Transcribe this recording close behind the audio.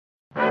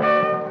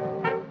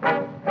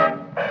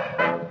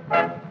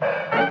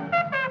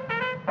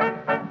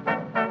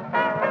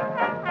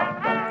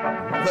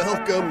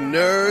Welcome,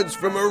 nerds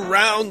from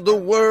around the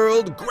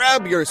world.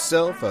 Grab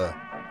yourself a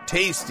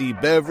tasty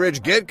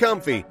beverage, get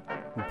comfy,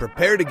 and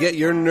prepare to get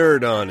your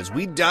nerd on as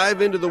we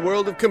dive into the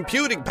world of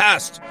computing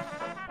past,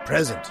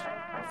 present,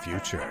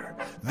 future.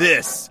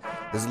 This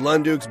is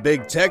Lunduke's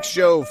Big Tech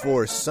Show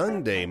for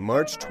Sunday,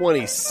 March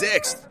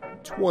 26th,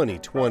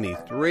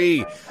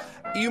 2023.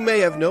 You may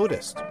have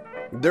noticed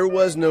there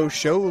was no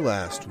show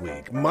last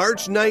week.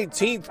 March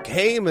 19th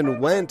came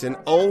and went, and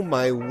oh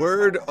my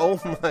word,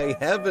 oh my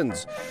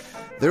heavens,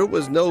 there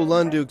was no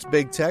Lunduke's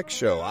Big Tech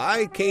Show.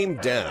 I came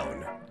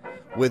down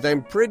with,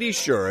 I'm pretty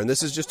sure, and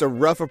this is just a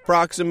rough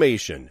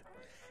approximation,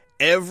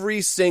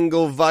 every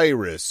single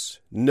virus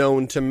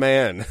known to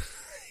man.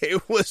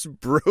 It was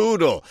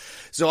brutal.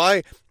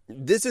 So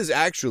this is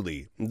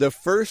actually the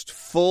first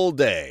full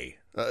day,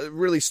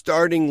 really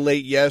starting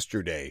late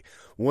yesterday,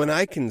 when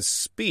I can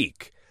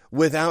speak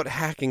without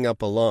hacking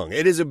up a lung.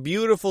 It is a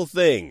beautiful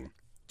thing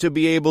to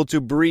be able to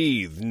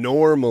breathe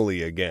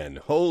normally again.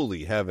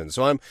 Holy heavens.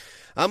 So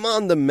I'm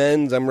on the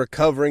mend. I'm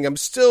recovering. I'm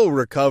still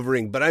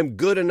recovering, but I'm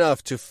good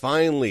enough to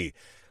finally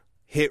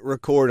hit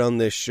record on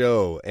this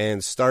show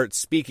and start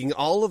speaking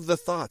all of the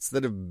thoughts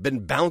that have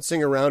been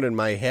bouncing around in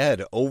my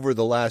head over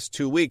the last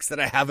 2 weeks that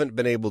I haven't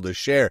been able to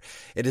share.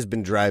 It has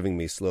been driving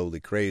me slowly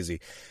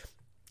crazy.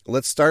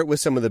 Let's start with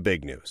some of the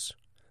big news.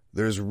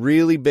 There's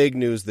really big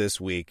news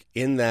this week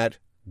in that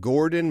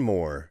Gordon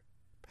Moore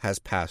has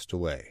passed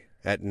away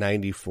at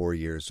 94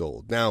 years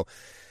old. Now,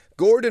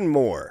 Gordon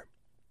Moore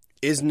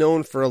is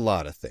known for a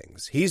lot of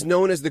things. He's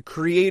known as the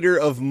creator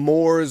of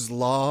Moore's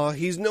Law.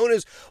 He's known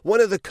as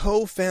one of the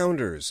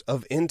co-founders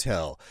of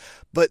Intel.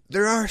 But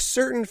there are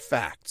certain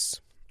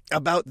facts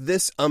about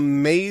this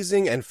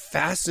amazing and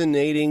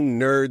fascinating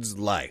nerd's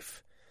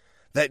life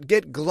that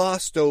get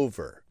glossed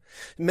over.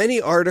 Many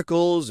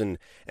articles and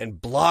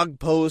blog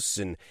posts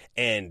and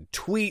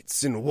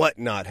tweets and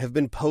whatnot have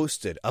been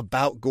posted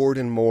about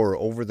Gordon Moore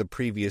over the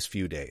previous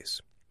few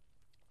days.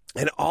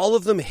 And all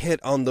of them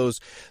hit on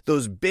those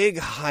big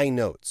high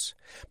notes.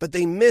 But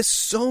they miss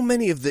so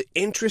many of the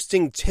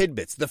interesting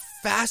tidbits, the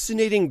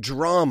fascinating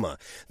drama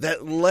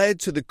that led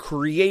to the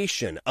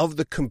creation of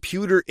the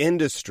computer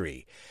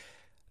industry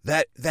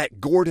that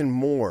Gordon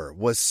Moore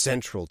was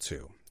central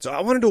to. So I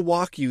wanted to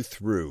walk you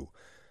through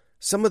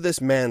some of this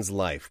man's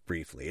life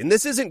briefly. And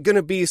this isn't going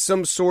to be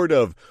some sort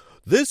of,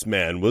 this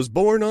man was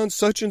born on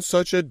such and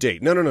such a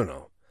date.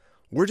 No.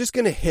 We're just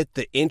going to hit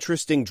the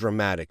interesting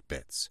dramatic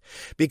bits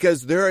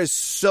because there is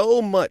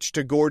so much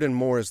to Gordon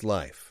Moore's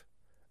life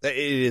that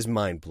it is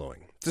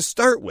mind-blowing. To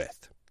start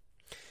with,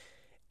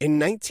 in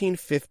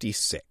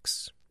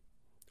 1956,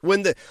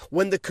 when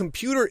the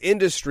computer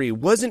industry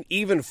wasn't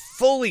even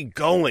fully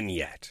going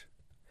yet,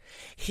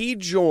 he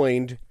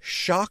joined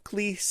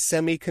Shockley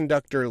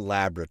Semiconductor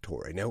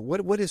Laboratory. Now,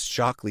 what is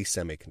Shockley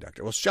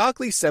Semiconductor? Well,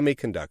 Shockley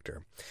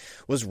Semiconductor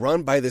was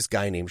run by this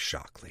guy named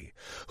Shockley,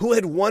 who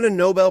had won a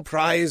Nobel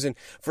Prize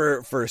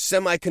for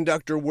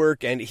semiconductor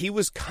work, and he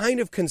was kind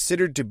of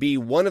considered to be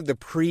one of the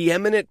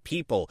preeminent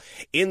people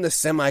in the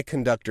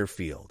semiconductor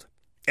field.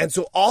 And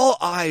so all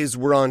eyes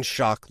were on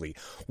Shockley.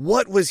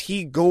 What was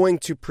he going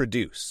to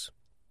produce?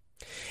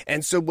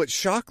 And so what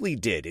Shockley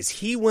did is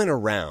he went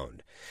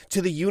around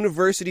to the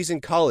universities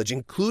and college,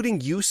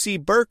 including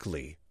UC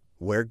Berkeley,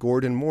 where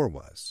Gordon Moore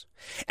was.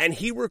 And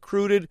he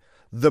recruited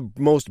the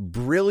most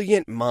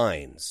brilliant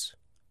minds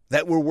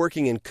that were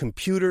working in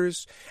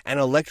computers and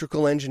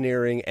electrical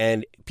engineering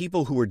and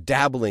people who were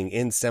dabbling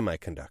in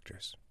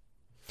semiconductors.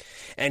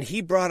 And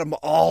he brought them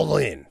all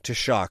in to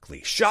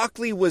Shockley.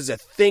 Shockley was a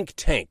think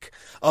tank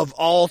of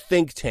all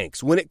think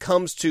tanks when it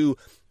comes to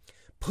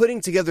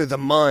putting together the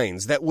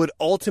minds that would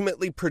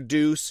ultimately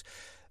produce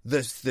the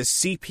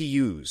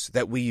CPUs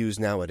that we use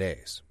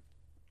nowadays.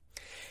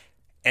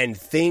 And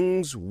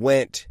things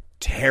went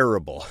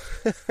terrible.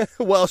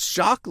 Well,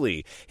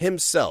 Shockley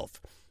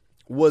himself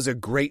was a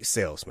great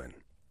salesman.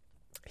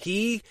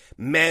 He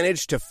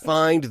managed to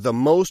find the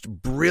most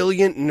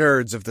brilliant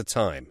nerds of the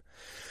time.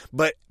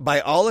 But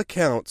by all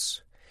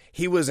accounts,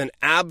 he was an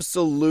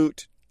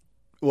absolute,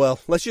 well,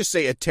 let's just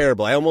say a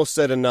terrible. I almost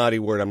said a naughty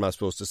word I'm not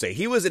supposed to say.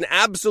 He was an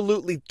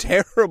absolutely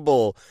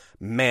terrible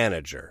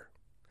manager.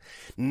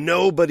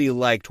 Nobody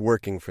liked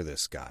working for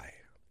this guy.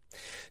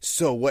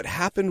 So what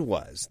happened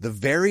was, the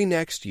very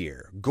next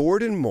year,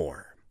 Gordon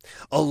Moore,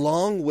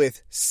 along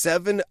with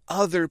 7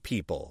 other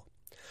people,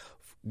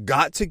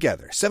 got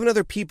together, 7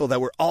 other people that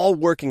were all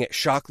working at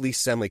Shockley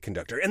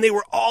Semiconductor, and they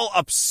were all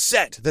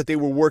upset that they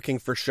were working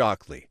for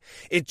Shockley.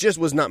 It just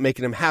was not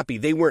making them happy.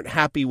 They weren't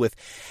happy with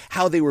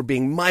how they were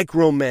being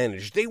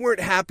micromanaged. They weren't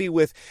happy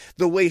with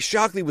the way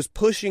Shockley was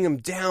pushing them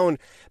down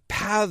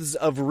paths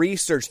of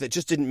research that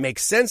just didn't make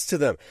sense to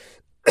them.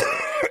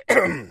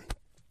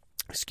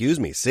 Excuse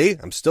me. See,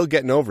 I'm still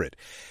getting over it.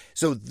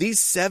 So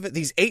these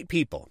 8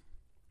 people,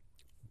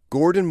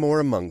 Gordon Moore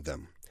among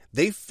them,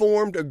 they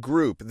formed a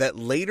group that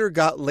later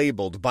got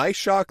labeled by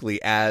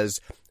Shockley as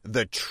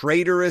the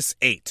Traitorous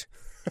 8,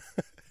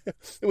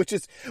 which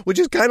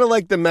is kind of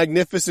like the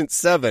Magnificent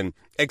 7,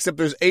 except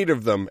there's 8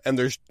 of them, and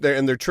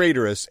they're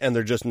traitorous, and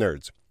they're just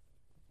nerds.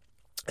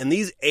 And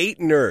these 8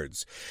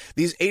 nerds,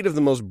 these 8 of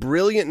the most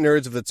brilliant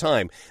nerds of the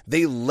time,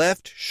 they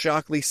left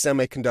Shockley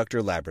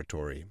Semiconductor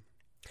Laboratory.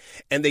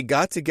 And they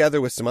got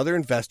together with some other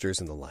investors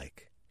and the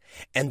like.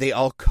 And they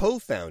all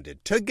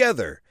co-founded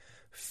together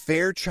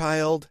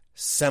Fairchild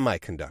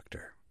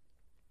Semiconductor.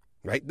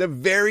 Right? The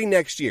very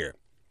next year.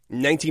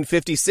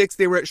 1956,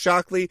 they were at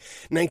Shockley.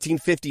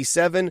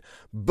 1957,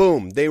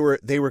 boom, they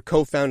were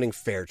co-founding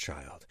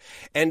Fairchild.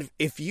 And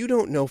if you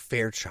don't know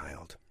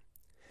Fairchild,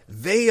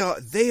 they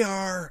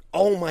are,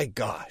 oh my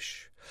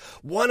gosh,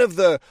 one of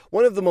the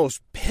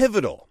most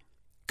pivotal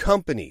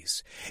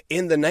companies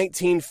in the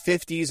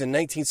 1950s and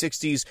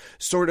 1960s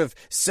sort of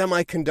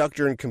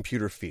semiconductor and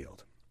computer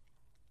field.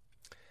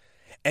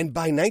 And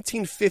by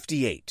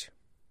 1958,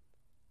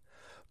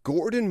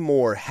 Gordon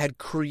Moore had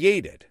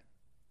created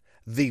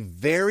the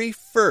very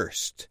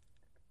first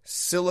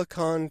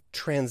silicon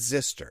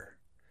transistor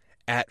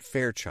at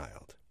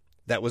Fairchild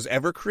that was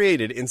ever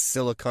created in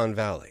Silicon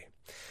Valley.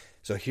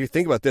 So here,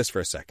 think about this for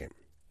a second.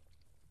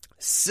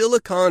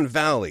 Silicon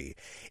Valley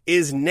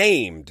is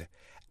named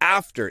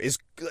after, is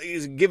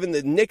given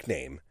the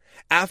nickname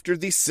after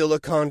the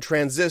silicon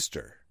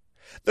transistor.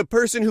 The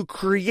person who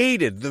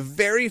created the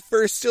very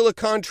first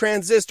silicon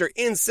transistor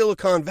in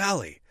Silicon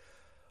Valley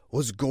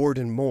was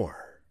Gordon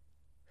Moore.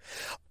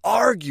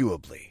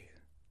 Arguably,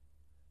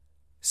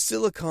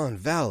 Silicon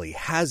Valley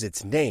has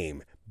its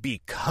name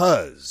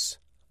because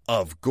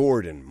of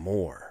Gordon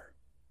Moore.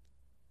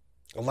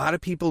 A lot of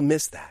people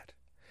miss that,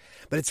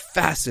 but it's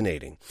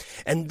fascinating.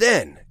 And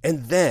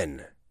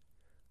then,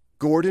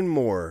 Gordon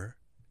Moore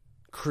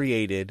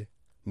created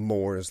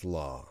Moore's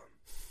Law.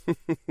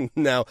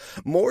 Now,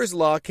 Moore's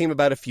Law came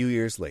about a few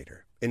years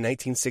later, in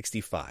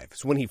 1965.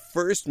 It's when he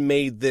first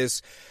made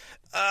this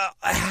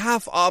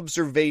half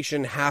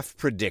observation, half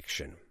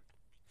prediction.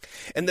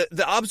 And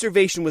the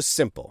observation was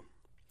simple.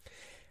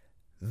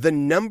 The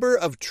number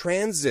of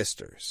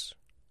transistors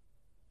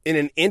in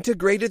an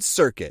integrated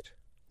circuit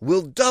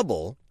will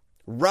double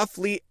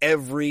roughly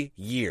every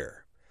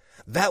year.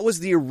 That was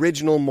the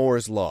original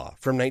Moore's Law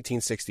from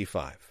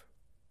 1965.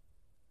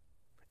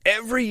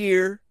 Every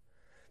year,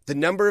 the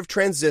number of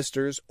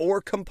transistors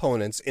or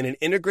components in an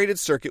integrated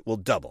circuit will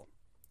double.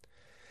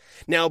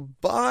 Now,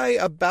 by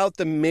about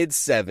the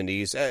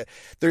mid-70s,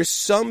 there's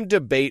some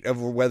debate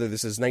over whether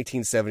this is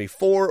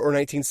 1974 or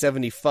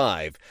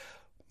 1975.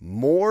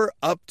 Moore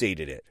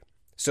updated it.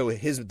 So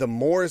the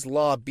Moore's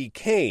Law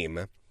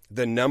became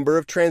the number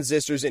of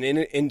transistors in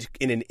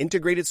an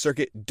integrated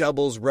circuit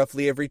doubles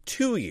roughly every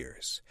 2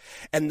 years.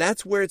 And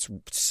that's where it's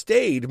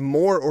stayed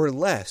more or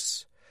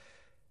less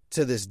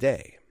to this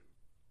day.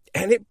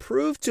 And it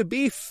proved to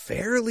be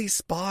fairly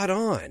spot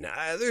on.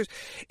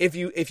 If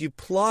you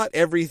plot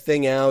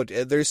everything out,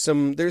 there's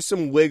some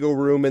wiggle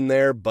room in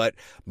there, but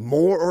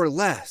more or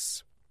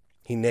less,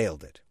 he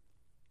nailed it.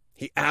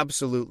 He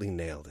absolutely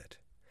nailed it.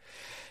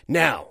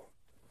 Now,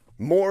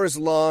 Moore's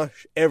Law,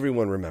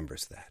 everyone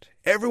remembers that.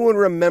 Everyone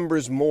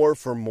remembers Moore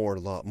for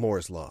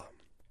Moore's Law.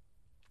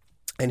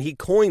 And he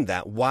coined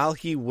that while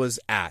he was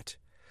at,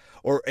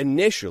 or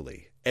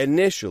initially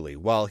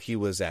while he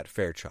was at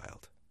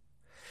Fairchild.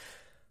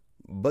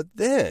 But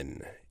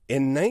then,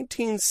 in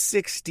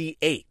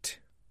 1968,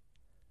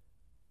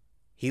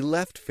 he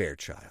left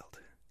Fairchild.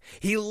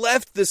 He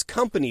left this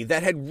company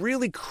that had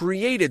really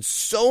created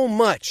so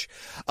much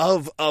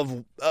of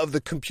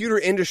the computer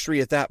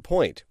industry at that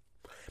point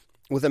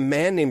with a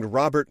man named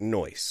Robert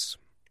Noyce.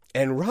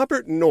 And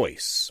Robert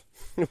Noyce,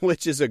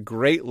 which is a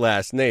great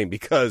last name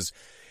because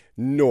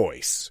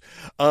Noyce,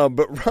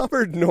 but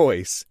Robert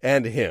Noyce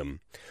and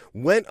him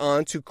went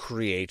on to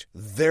create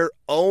their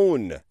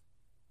own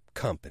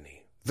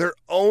company, their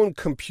own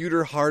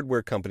computer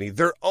hardware company,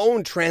 their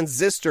own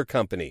transistor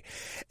company.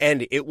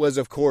 And it was,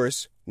 of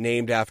course,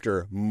 named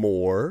after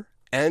Moore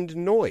and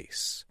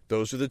Noyce.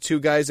 Those are the two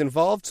guys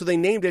involved, so they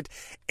named it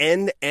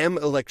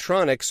NM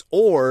Electronics,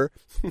 or,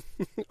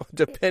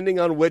 depending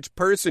on which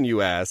person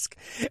you ask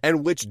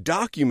and which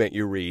document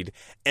you read,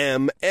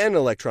 MN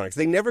Electronics.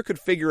 They never could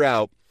figure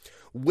out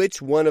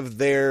which one of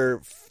the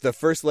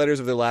first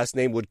letters of their last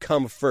name would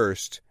come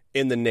first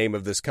in the name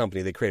of this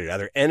company they created.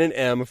 Either N and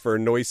M for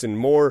Noyce and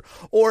Moore,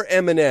 or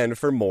M and N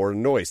for Moore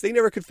and Noyce. They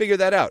never could figure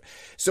that out.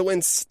 So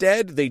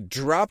instead, they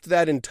dropped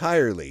that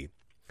entirely,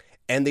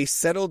 and they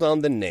settled on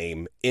the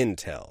name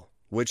Intel,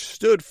 which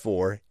stood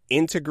for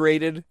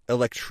Integrated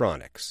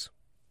Electronics.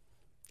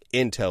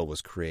 Intel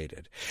was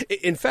created.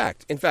 In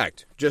fact,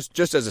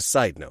 just as a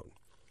side note,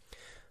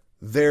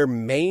 their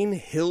main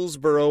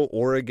Hillsboro,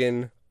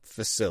 Oregon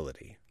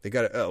facility, they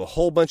got a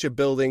whole bunch of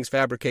buildings,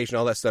 fabrication,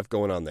 all that stuff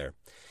going on there,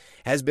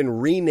 has been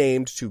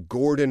renamed to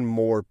Gordon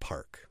Moore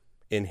Park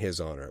in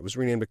his honor. It was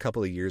renamed a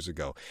couple of years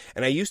ago.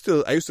 And I used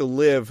to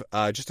live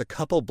just a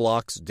couple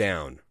blocks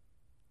down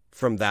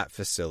from that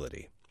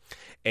facility,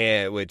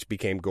 which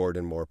became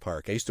Gordon Moore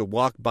Park. I used to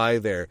walk by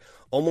there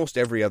almost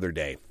every other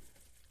day.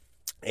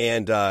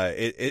 And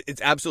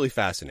it's absolutely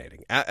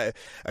fascinating.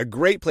 A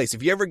great place.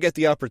 If you ever get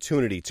the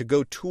opportunity to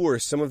go tour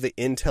some of the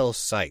Intel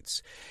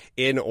sites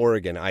in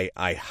Oregon,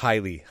 I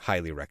highly,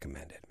 highly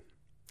recommend it.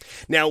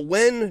 Now,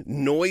 when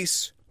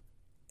Noyce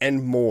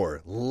and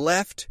Moore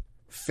left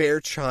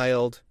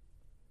Fairchild,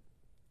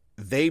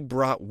 they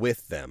brought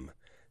with them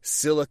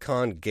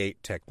silicon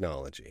gate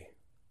technology.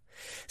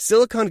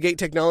 Silicon gate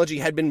technology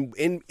had been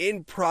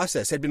in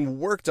process, had been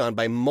worked on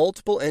by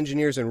multiple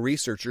engineers and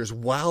researchers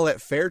while at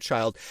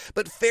Fairchild,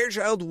 but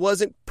Fairchild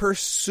wasn't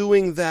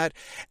pursuing that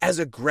as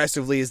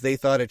aggressively as they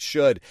thought it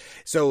should.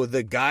 So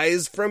the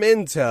guys from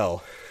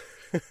Intel,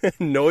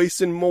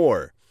 Noyce and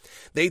Moore,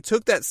 they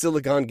took that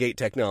silicon gate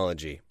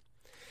technology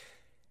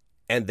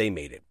and they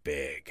made it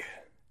big,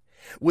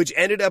 which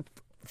ended up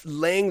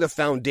laying the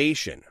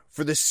foundation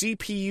for the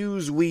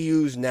CPUs we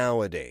use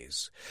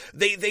nowadays.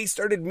 They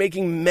started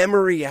making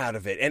memory out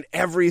of it and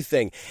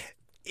everything.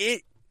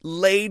 It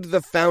laid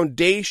the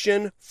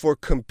foundation for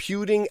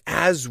computing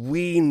as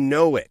we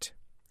know it,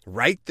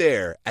 right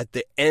there at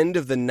the end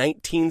of the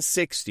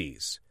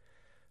 1960s,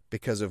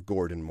 because of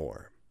Gordon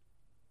Moore.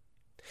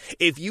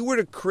 If you were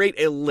to create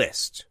a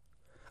list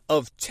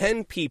of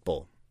 10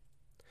 people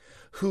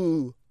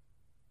who,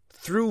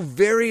 through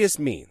various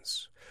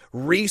means,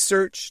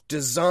 research,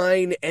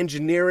 design,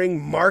 engineering,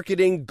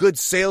 marketing, good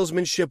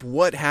salesmanship,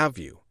 what have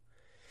you,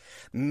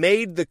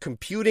 made the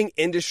computing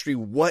industry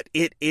what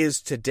it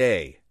is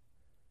today,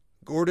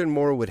 Gordon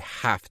Moore would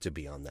have to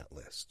be on that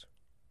list.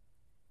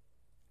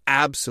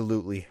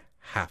 Absolutely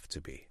have to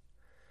be.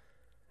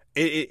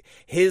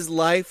 His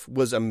life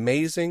was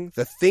amazing.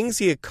 The things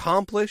he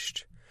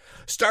accomplished,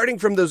 starting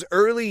from those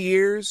early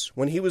years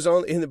when he was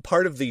in the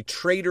part of the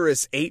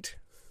traitorous 8,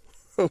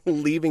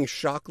 leaving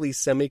Shockley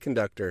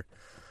Semiconductor,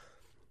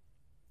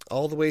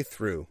 all the way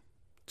through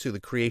to the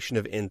creation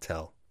of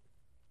Intel.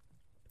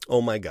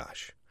 Oh my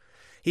gosh.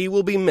 He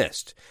will be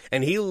missed,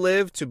 and he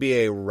lived to be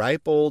a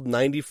ripe old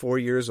 94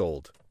 years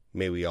old.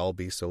 May we all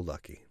be so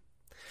lucky.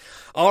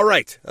 All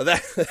right,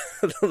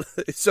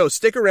 so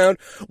stick around.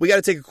 We got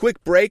to take a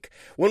quick break.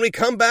 When we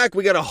come back,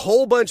 we got a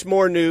whole bunch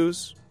more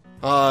news.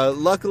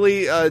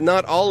 Luckily,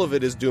 not all of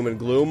it is doom and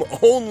gloom,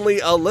 only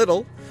a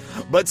little.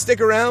 But stick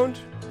around.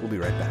 We'll be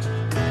right back.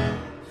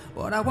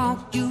 What I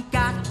want you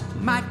got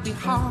might be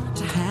hard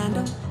to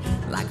handle,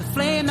 like a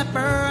flame that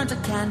burns a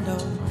candle.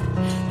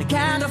 The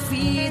candle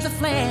feeds the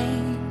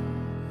flame.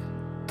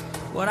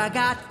 What I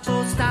got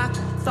full stock,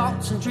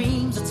 thoughts and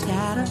dreams that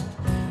scatter,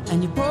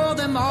 and you pull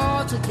them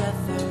all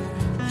together,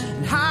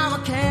 and how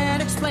I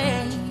can't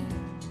explain.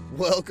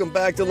 Welcome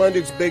back to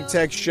Lunduke's Big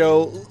Tech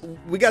Show.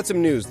 We got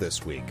some news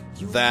this week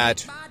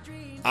that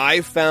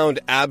I found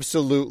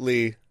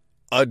absolutely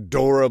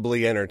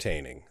adorably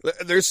entertaining.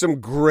 There's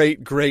some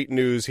great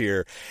news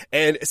here,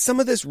 and some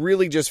of this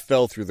really just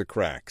fell through the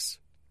cracks.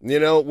 You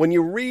know, when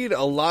you read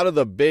a lot of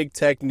the big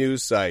tech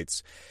news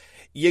sites,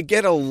 you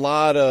get a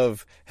lot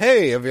of,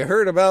 hey, have you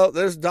heard about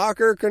this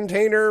Docker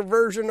container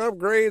version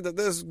upgrade that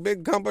this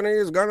big company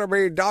is going to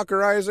be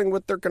Dockerizing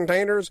with their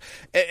containers?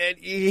 And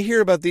you hear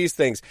about these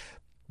things,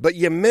 but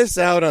you miss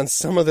out on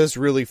some of this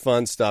really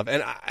fun stuff.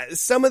 And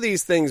some of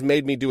these things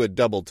made me do a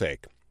double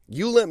take.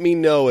 You let me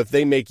know if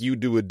they make you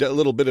do a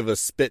little bit of a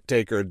spit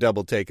take or a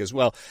double take as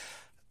well.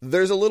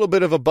 There's a little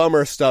bit of a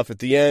bummer stuff at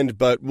the end,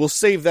 but we'll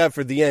save that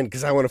for the end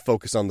because I want to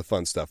focus on the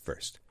fun stuff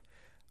first.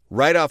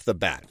 Right off the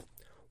bat,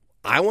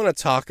 I want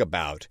to talk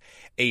about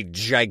a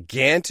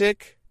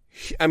gigantic,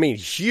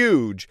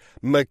 huge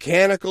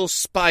mechanical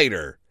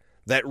spider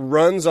that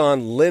runs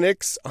on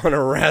Linux on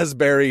a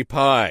Raspberry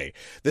Pi.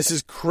 This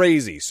is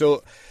crazy.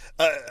 So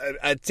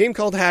a team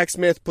called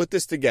Hacksmith put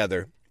this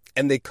together,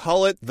 and they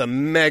call it the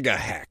Mega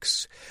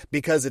Hex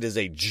because it is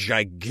a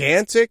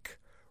gigantic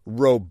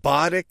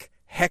robotic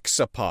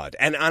hexapod.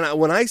 And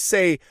when I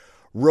say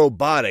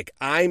robotic,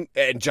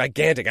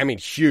 gigantic, I mean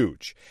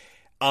huge.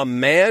 A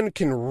man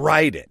can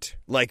ride it,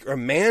 like a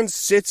man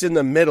sits in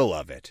the middle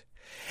of it,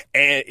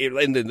 and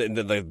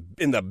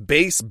in the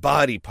base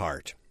body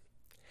part,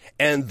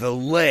 and the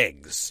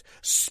legs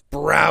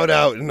sprout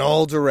out in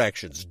all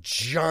directions,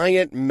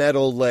 giant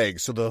metal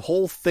legs, so the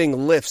whole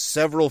thing lifts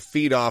several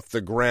feet off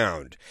the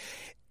ground.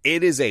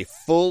 It is a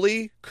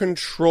fully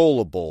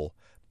controllable,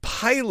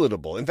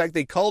 pilotable, in fact,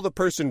 they call the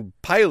person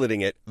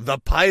piloting it the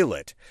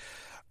pilot,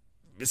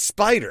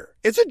 spider.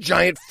 It's a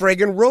giant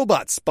friggin'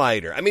 robot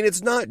spider. I mean,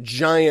 it's not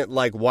giant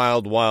like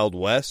Wild Wild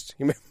West.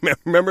 You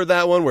remember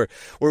that one where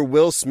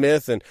Will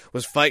Smith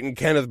was fighting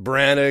Kenneth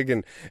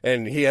Branagh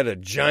and he had a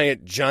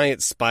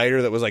giant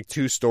spider that was like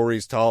 2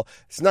 stories tall.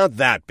 It's not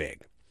that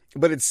big,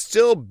 but it's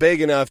still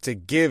big enough to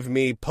give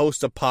me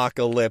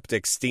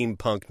post-apocalyptic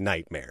steampunk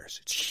nightmares.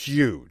 It's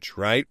huge,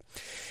 right?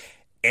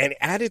 And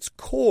at its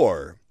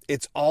core,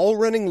 it's all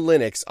running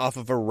Linux off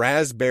of a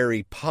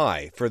Raspberry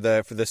Pi for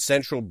the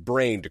central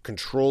brain to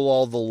control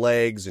all the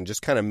legs and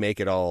just kind of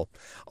make it all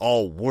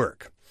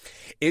work.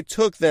 It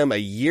took them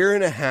 1.5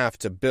 years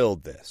to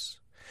build this.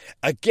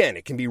 Again,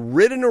 it can be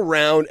ridden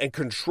around and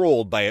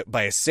controlled by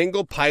a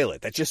single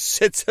pilot that just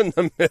sits in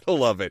the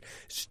middle of it.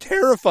 It's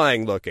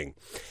terrifying looking.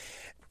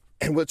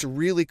 And what's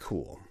really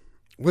cool,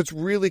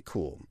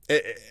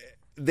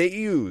 they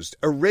used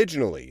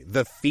originally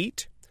the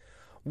feet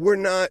were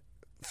not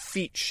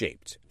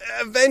feet-shaped.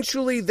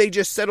 Eventually, they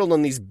just settled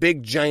on these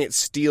big, giant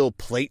steel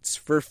plates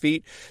for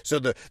feet, so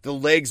the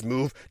legs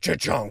move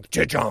cha-chonk,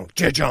 cha-chonk,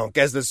 cha-chonk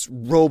as this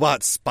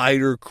robot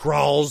spider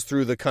crawls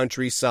through the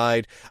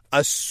countryside,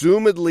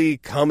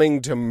 assumedly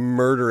coming to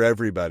murder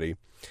everybody.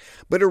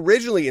 But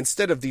originally,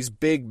 instead of these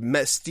big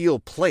steel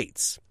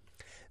plates,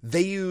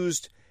 they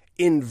used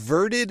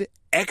inverted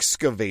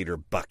excavator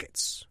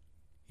buckets.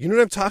 You know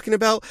what I'm talking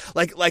about?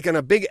 Like on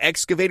a big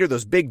excavator,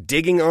 those big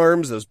digging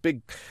arms, those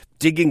big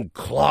digging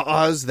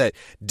claws that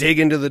dig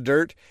into the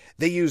dirt.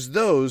 They used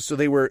those, so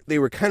they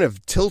were kind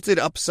of tilted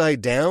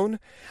upside down.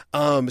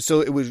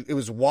 So it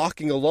was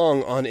walking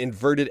along on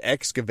inverted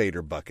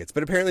excavator buckets.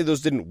 But apparently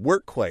those didn't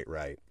work quite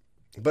right.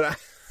 But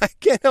I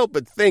can't help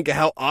but think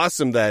how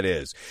awesome that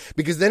is,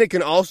 because then it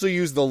can also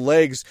use the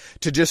legs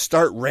to just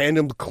start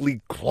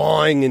randomly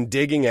clawing and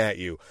digging at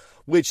you,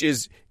 which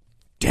is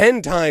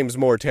 10 times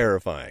more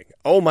terrifying.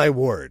 Oh, my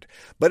word.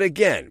 But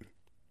again,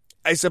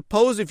 I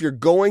suppose if you're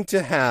going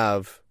to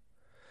have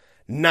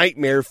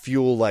nightmare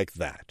fuel like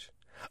that,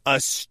 a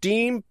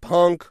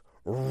steampunk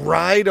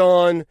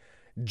ride-on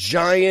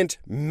giant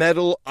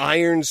metal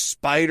iron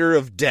spider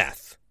of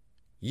death,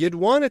 you'd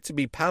want it to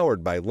be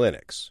powered by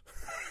Linux.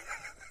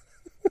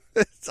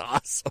 It's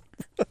awesome.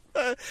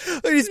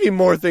 There needs to be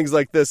more things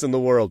like this in the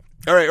world.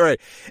 All right.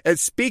 And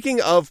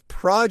speaking of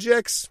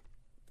projects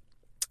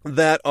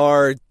that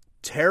are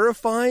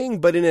terrifying,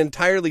 but in an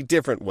entirely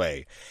different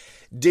way.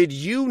 Did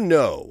you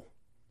know,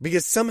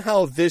 because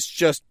somehow this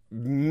just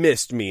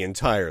missed me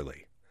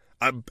entirely.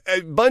 A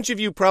bunch of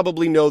you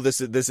probably know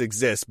this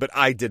exists, but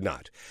I did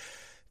not.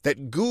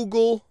 That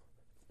Google,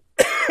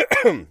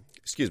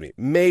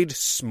 made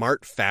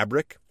smart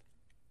fabric.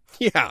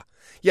 Yeah,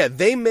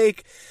 they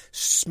make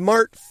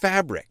smart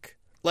fabric,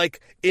 like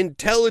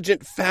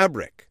intelligent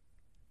fabric.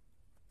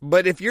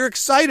 But if you're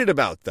excited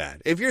about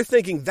that, if you're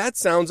thinking that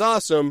sounds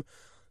awesome,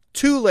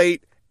 too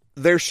late,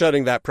 they're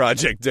shutting that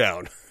project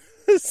down.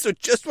 So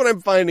just when I'm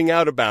finding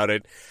out about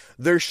it,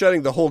 they're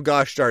shutting the whole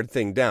gosh darn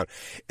thing down.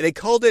 They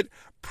called it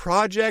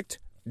Project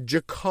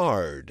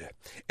Jacquard.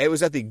 It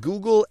was at the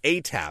Google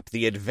ATAP,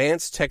 the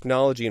Advanced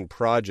Technology and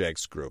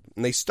Projects Group.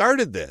 And they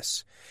started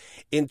this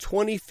in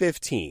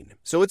 2015.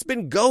 So it's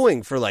been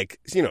going for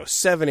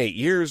 7-8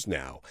 years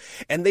now.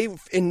 And they've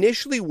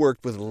initially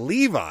worked with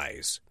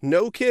Levi's,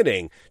 no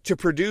kidding, to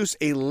produce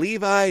a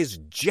Levi's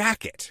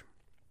jacket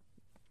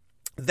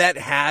that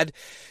had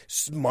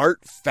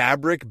smart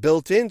fabric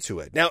built into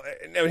it. Now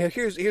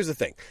here's the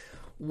thing.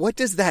 What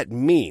does that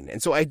mean?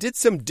 And so I did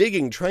some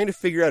digging trying to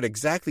figure out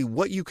exactly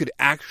what you could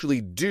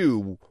actually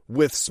do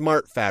with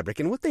smart fabric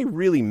and what they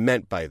really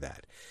meant by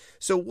that.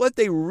 So what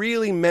they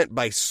really meant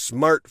by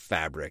smart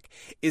fabric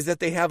is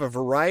that they have a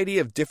variety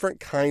of different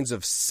kinds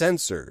of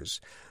sensors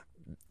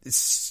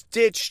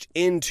stitched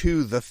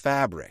into the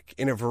fabric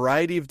in a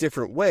variety of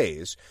different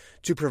ways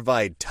to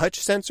provide touch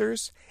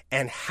sensors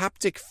and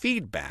haptic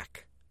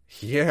feedback.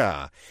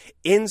 Yeah,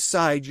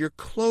 inside your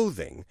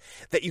clothing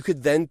that you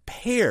could then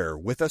pair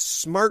with a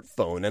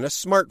smartphone and a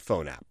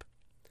smartphone app.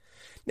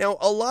 Now,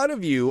 a lot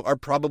of you are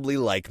probably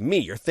like me.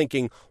 You're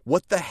thinking,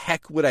 what the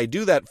heck would I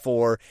do that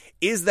for?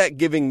 Is that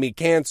giving me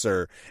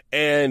cancer?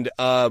 And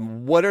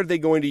what are they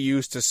going to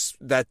use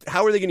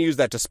how are they going to use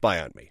that to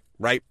spy on me?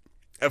 Right?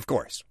 Of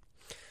course.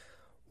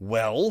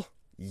 Well,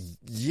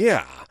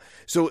 yeah.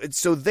 So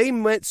they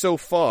went so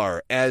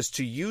far as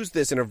to use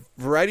this in a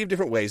variety of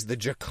different ways. The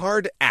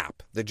Jacquard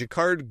app, the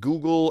Jacquard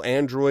Google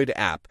Android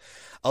app,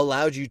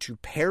 allowed you to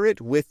pair it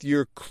with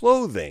your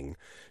clothing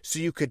so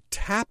you could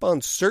tap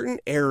on certain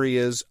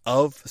areas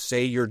of,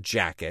 say, your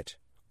jacket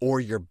or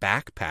your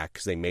backpack,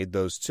 because they made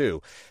those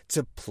too,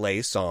 to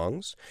play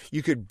songs.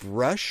 You could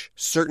brush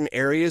certain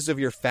areas of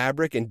your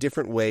fabric in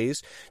different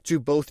ways to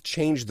both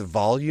change the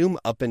volume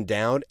up and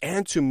down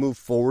and to move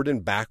forward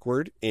and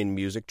backward in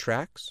music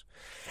tracks.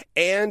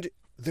 And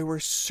there were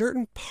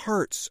certain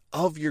parts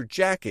of your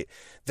jacket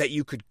that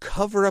you could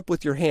cover up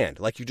with your hand,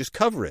 like you just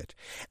cover it.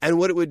 And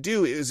what it would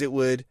do is it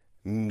would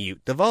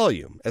mute the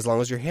volume as long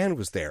as your hand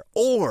was there,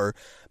 or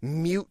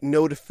mute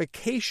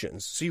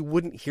notifications so you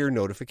wouldn't hear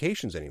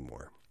notifications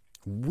anymore.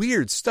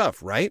 Weird stuff,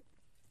 right?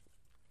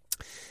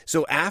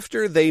 So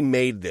after they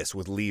made this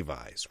with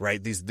Levi's,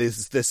 right,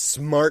 this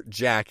smart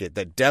jacket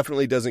that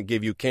definitely doesn't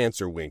give you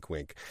cancer, wink,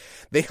 wink,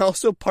 they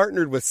also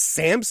partnered with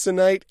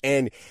Samsonite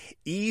and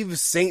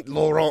Yves Saint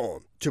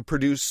Laurent to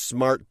produce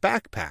smart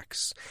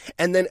backpacks.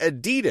 And then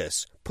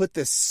Adidas put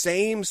the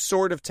same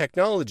sort of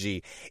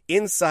technology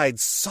inside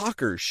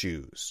soccer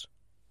shoes.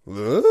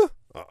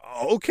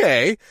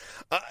 Okay.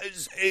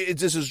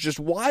 This is just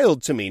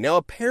wild to me. Now,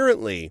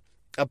 apparently,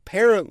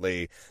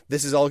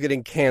 this is all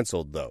getting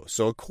canceled, though.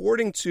 So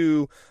according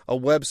to a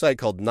website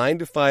called 9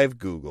 to 5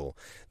 Google,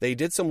 they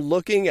did some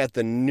looking at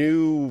the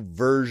new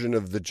version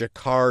of the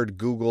Jacquard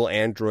Google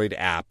Android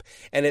app,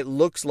 and it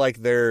looks like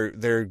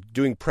they're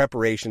doing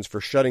preparations for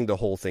shutting the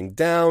whole thing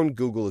down.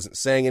 Google isn't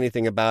saying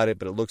anything about it,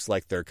 but it looks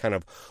like they're kind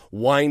of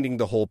winding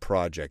the whole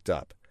project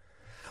up.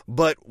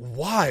 But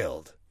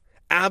wild,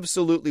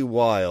 absolutely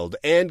wild,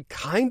 and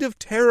kind of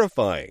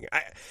terrifying.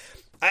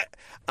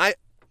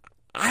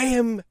 I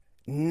am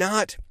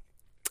not,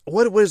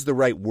 what is the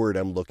right word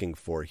I'm looking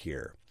for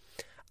here?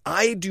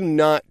 I do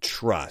not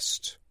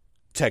trust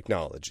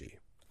technology.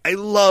 I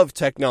love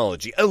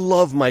technology. I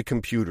love my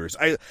computers.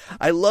 I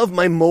love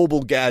my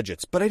mobile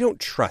gadgets, but I don't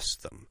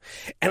trust them.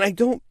 And I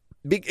don't,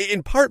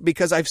 in part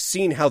because I've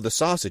seen how the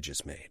sausage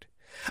is made.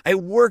 I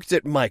worked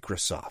at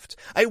Microsoft.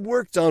 I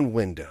worked on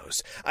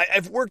Windows.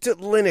 I've worked at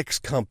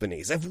Linux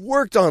companies. I've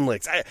worked on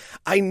Linux.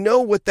 I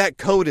know what that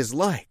code is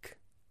like.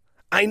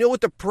 I know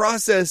what the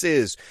process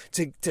is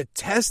to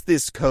test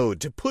this code,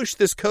 to push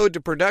this code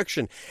to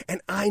production,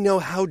 and I know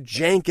how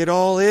jank it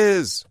all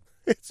is.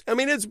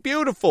 It's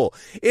beautiful.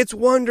 It's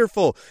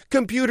wonderful.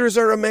 Computers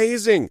are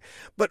amazing.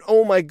 But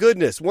oh my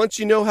goodness, once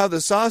you know how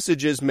the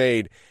sausage is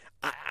made,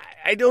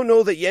 I don't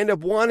know that you end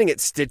up wanting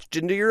it stitched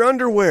into your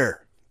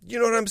underwear. You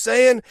know what I'm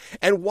saying?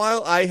 And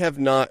while I have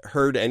not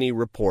heard any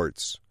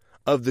reports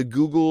of the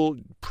Google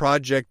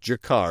Project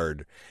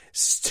Jacquard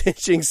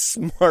stitching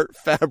smart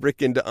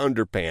fabric into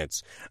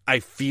underpants, I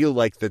feel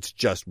like that's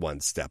just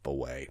one step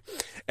away.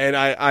 And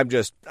I'm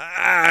just...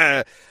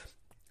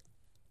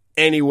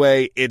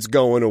 Anyway, it's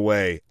going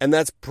away, and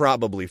that's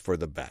probably for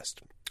the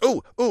best.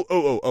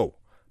 Oh.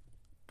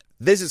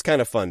 This is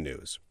kind of fun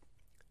news.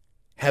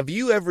 Have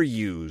you ever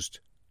used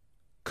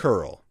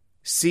curl?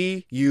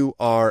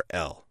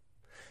 C-U-R-L.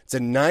 It's a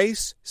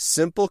nice,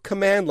 simple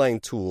command line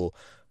tool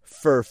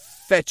for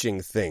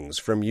fetching things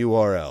from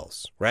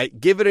URLs,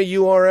 right? Give it a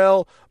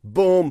URL,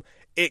 boom,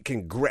 it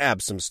can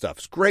grab some stuff.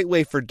 It's a great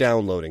way for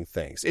downloading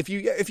things. If you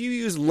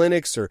use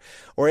Linux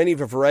or any of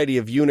a variety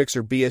of Unix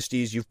or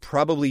BSDs, you've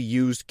probably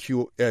used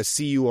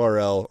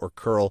CURL or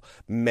curl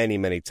many,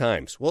 many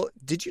times. Well,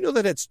 did you know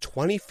that it's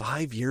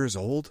 25 years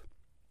old?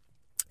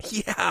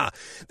 Yeah,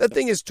 that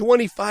thing is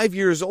 25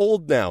 years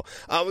old now.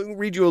 I'll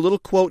read you a little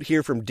quote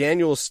here from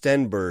Daniel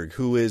Stenberg,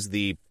 who is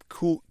the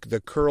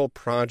curl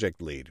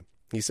project lead.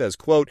 He says,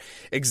 quote,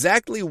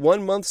 exactly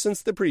 1 month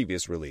since the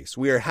previous release,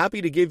 we are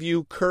happy to give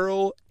you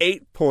Curl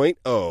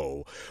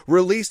 8.0,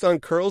 released on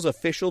Curl's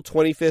official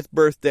 25th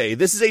birthday.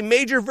 This is a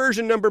major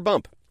version number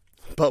bump,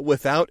 but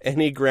without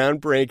any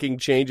groundbreaking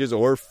changes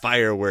or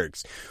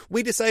fireworks.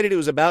 We decided it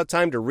was about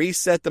time to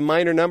reset the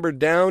minor number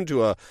down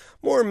to a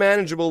more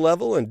manageable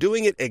level, and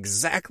doing it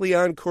exactly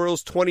on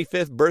Curl's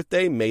 25th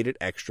birthday made it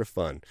extra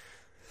fun.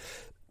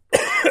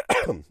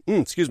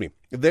 Excuse me.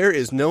 There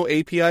is no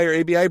API or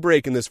ABI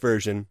break in this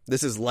version.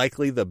 This is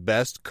likely the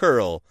best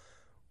curl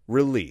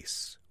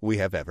release we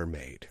have ever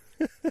made.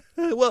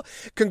 Well,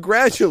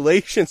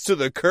 congratulations to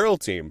the curl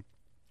team.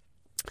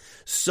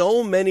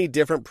 So many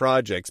different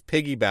projects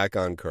piggyback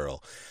on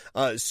curl.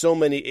 So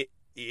many.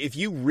 If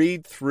you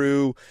read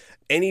through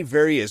any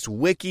various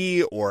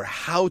wiki or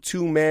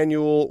how-to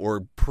manual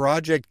or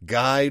project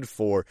guide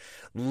for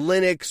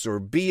Linux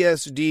or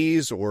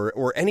BSDs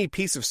or any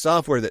piece of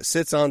software that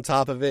sits on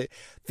top of it,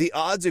 the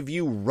odds of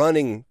you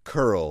running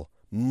curl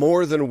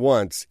more than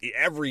once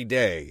every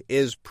day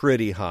is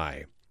pretty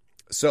high.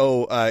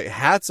 So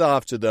hats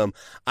off to them.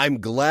 I'm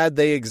glad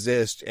they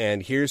exist,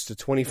 and here's to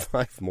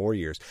 25 more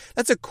years.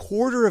 That's a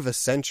quarter of a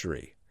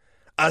century.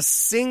 A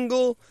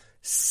single,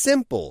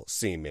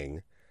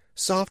 simple-seeming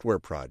software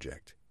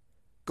project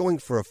going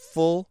for a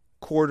full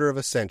quarter of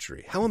a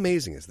century. How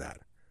amazing is that?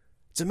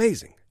 It's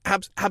amazing.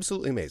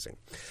 Absolutely amazing.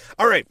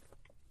 All right,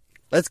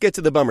 let's get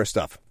to the bummer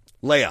stuff.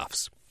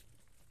 Layoffs.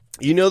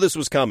 You know this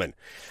was coming.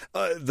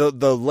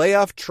 The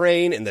layoff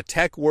train in the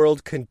tech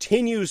world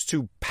continues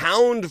to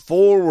pound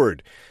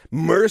forward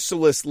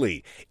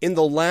mercilessly. In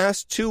the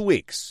last 2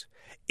 weeks,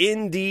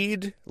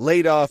 Indeed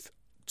laid off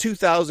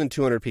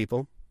 2,200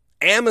 people.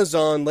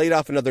 Amazon laid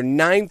off another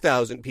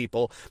 9,000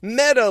 people.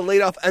 Meta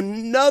laid off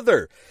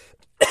another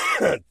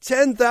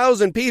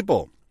 10,000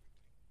 people.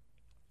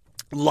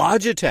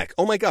 Logitech.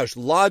 Oh my gosh,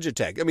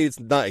 Logitech. I mean, it's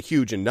not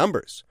huge in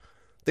numbers.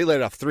 They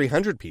laid off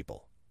 300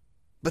 people.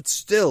 But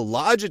still,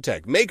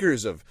 Logitech,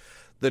 makers of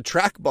the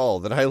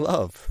trackball that I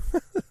love.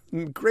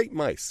 Great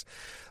mice.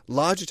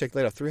 Logitech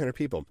laid off 300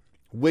 people,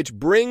 which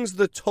brings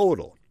the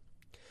total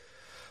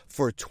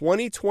for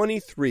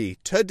 2023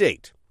 to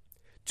date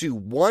to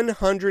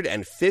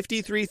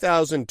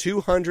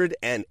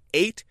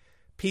 153,208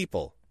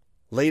 people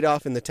laid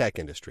off in the tech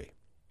industry.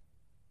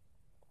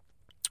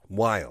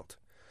 Wild.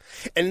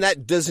 And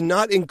that does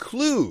not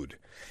include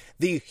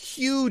the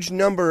huge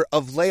number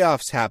of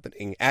layoffs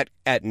happening at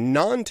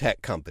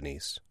non-tech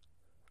companies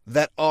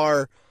that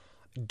are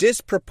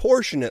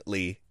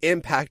disproportionately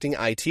impacting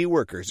IT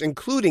workers,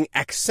 including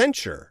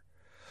Accenture,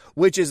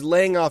 which is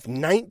laying off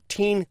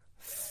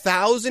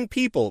 19,000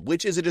 people,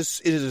 which it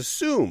is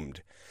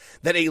assumed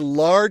that a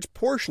large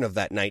portion of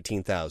that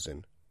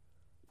 19,000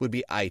 would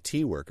be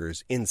IT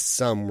workers in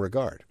some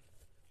regard.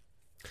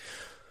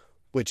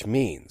 Which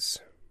means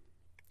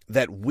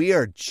that we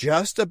are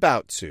just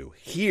about to,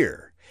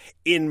 here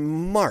in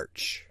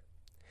March,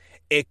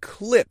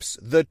 eclipse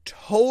the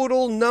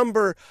total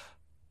number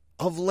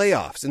of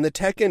layoffs in the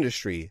tech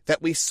industry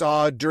that we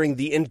saw during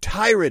the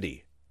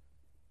entirety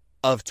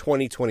of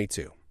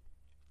 2022.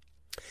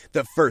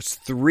 The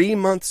first 3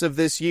 months of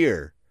this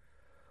year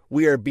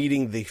we are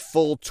beating the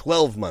full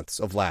 12 months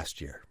of last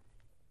year.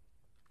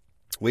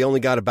 We only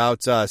got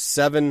about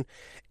 8,000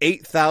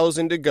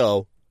 to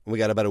go. We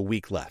got about a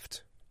week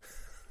left.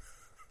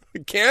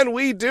 Can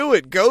we do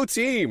it? Go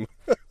team.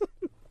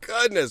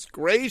 Goodness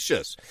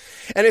gracious.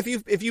 And if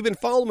you've been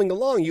following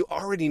along, you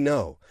already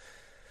know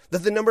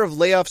that the number of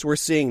layoffs we're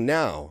seeing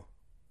now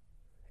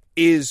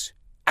is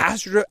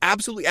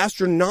absolutely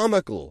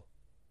astronomical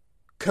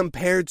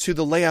compared to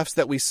the layoffs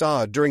that we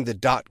saw during the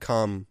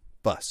dot-com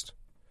bust,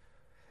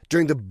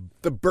 during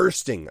the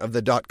bursting of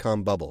the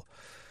dot-com bubble.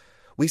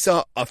 We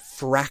saw a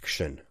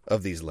fraction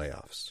of these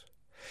layoffs.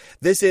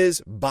 This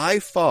is by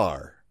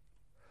far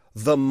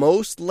the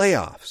most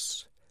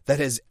layoffs that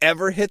has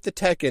ever hit the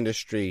tech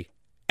industry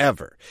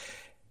ever.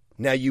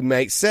 Now you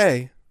might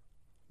say,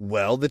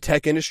 well, the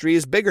tech industry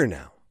is bigger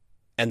now.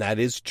 And that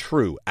is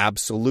true,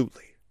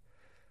 absolutely.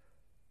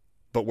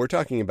 But we're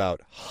talking about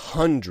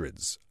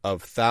hundreds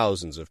of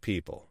thousands of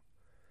people.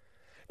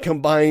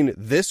 Combine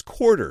this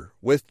quarter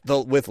with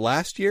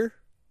last year,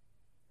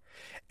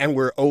 and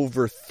we're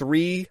over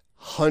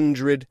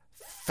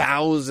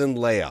 300,000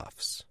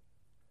 layoffs.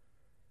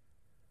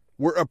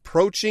 We're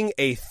approaching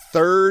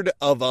 1/3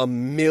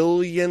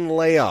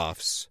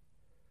 layoffs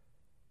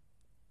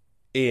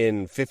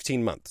in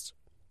 15 months.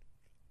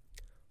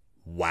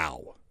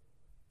 Wow.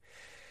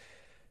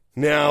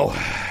 Now,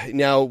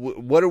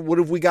 what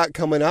have we got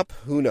coming up?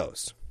 Who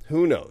knows?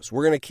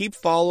 We're going to keep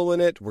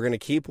following it. We're going to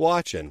keep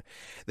watching.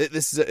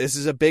 This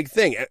is a big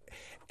thing.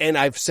 And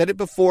I've said it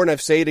before and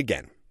I've said it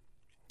again.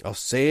 I'll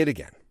say it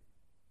again.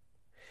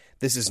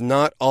 This is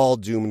not all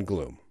doom and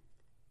gloom.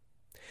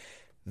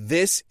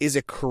 This is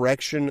a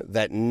correction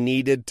that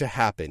needed to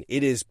happen.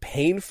 It is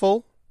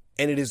painful,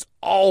 and it is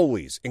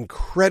always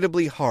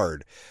incredibly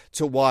hard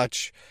to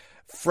watch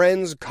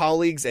friends,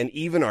 colleagues, and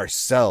even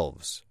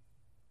ourselves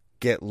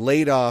get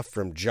laid off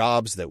from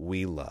jobs that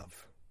we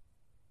love.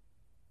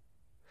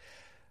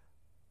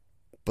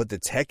 But the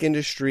tech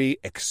industry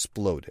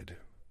exploded.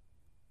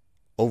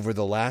 Over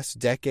the last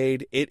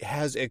decade, it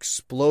has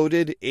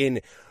exploded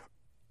in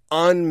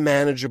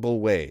unmanageable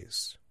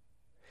ways.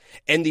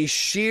 And the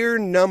sheer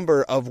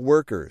number of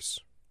workers,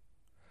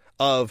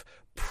 of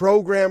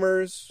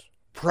programmers,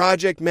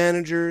 project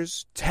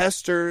managers,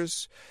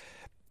 testers,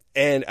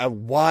 and a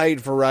wide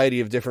variety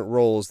of different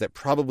roles that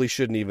probably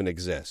shouldn't even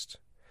exist,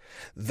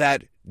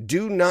 that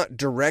do not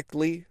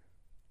directly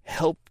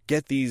help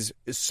get these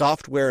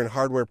software and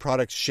hardware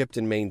products shipped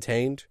and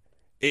maintained,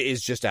 it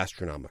is just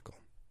astronomical.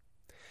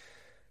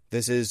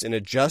 This is an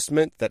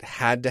adjustment that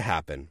had to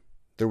happen.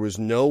 There was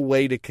no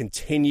way to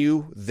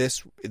continue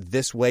this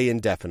way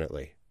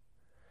indefinitely.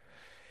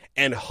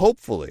 And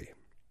hopefully,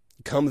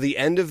 come the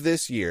end of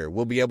this year,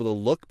 we'll be able to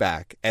look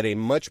back at a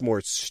much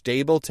more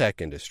stable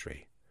tech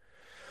industry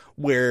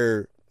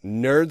where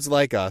nerds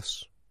like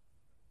us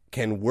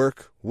can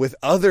work with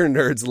other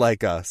nerds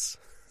like us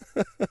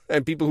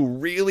and people who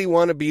really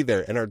want to be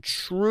there and are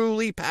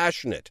truly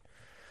passionate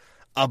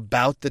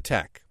about the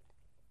tech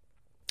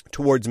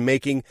towards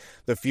making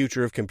the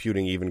future of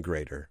computing even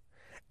greater.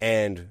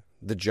 And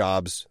the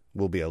jobs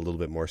will be a little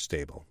bit more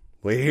stable.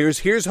 Well,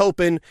 here's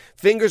hoping,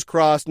 fingers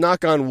crossed,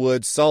 knock on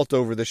wood, salt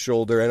over the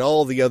shoulder, and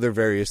all the other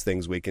various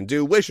things we can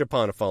do. Wish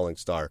upon a falling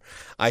star.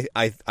 I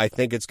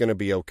think it's going to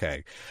be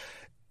okay.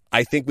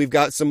 I think we've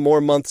got some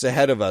more months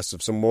ahead of us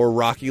of some more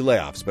rocky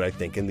layoffs, but I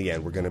think in the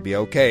end we're going to be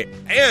okay.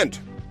 And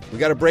we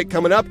got a break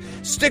coming up.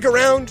 Stick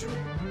around.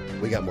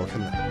 We got more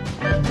coming up.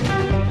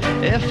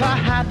 If I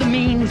had the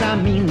means,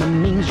 I mean the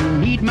means you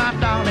need, my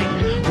darling,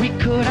 we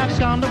could have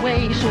stormed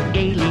away so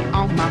gaily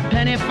on my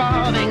penny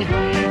farthing.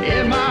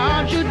 In my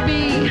arms you'd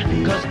be,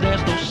 'cause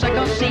there's no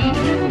second seat.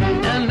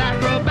 An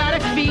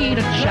acrobatic feat,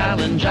 a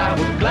challenge I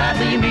would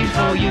gladly meet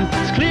for you.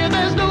 It's clear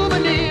there's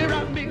nobody near.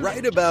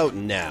 Right about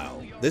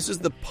now, this is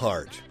the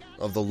part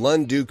of the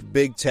Lunduke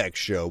Big Tech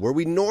Show where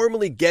we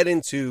normally get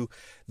into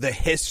the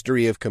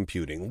history of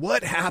computing.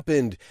 What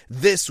happened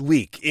this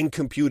week in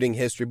computing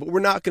history? But we're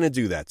not going to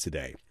do that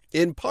today.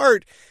 In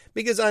part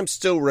because I'm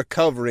still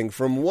recovering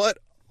from what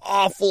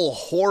awful,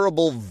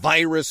 horrible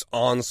virus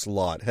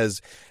onslaught has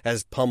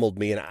pummeled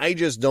me, and I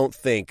just don't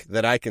think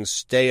that I can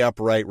stay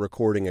upright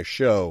recording a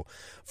show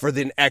for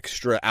the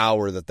extra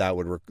hour that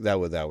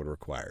would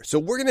require. So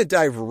we're going to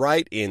dive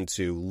right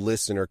into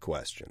listener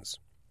questions,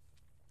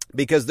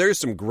 because there's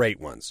some great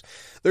ones.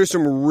 There's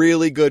some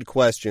really good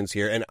questions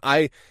here, and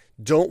I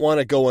don't want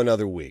to go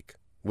another week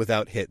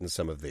without hitting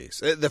some of these.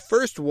 The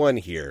first one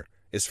here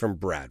is from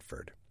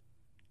Bradford.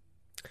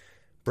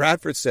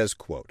 Bradford says,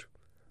 quote,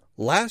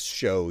 "Last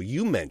show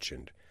you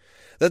mentioned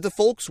that the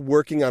folks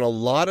working on a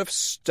lot of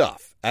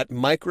stuff at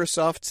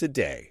Microsoft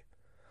today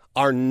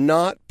are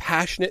not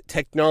passionate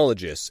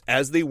technologists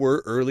as they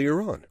were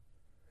earlier on.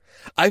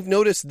 I've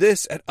noticed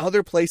this at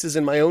other places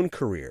in my own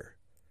career.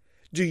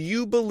 Do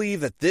you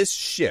believe that this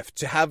shift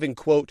to having,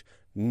 quote,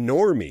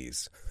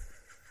 normies,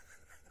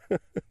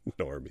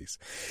 normies,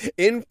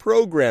 in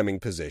programming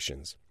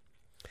positions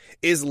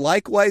is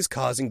likewise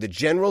causing the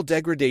general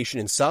degradation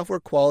in software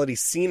quality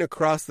seen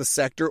across the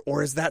sector,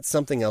 or is that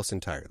something else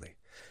entirely?"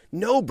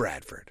 No,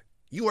 Bradford.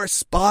 You are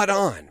spot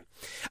on.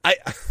 I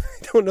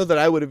don't know that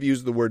I would have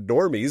used the word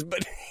normies,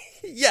 but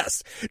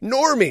yes,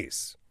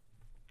 normies.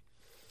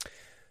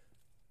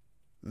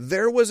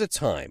 There was a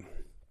time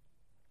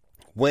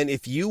when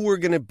if you were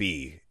going to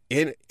be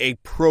a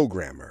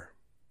programmer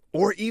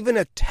or even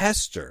a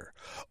tester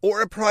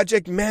or a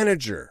project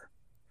manager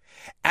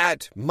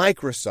at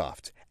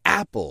Microsoft,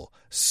 Apple,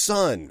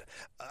 Sun,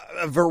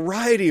 a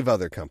variety of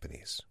other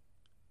companies,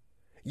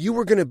 you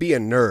were going to be a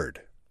nerd.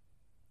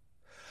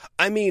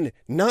 I mean,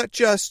 not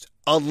just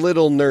a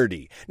little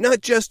nerdy,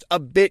 not just a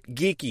bit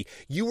geeky.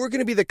 You were going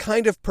to be the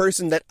kind of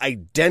person that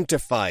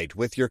identified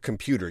with your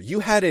computer. You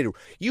had a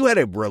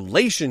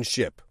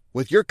relationship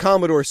with your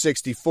Commodore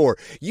 64.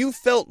 You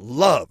felt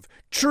love,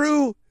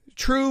 true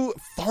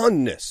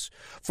fondness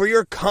for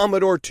your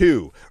Commodore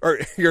 2 or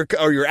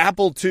your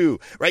Apple II,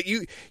 right?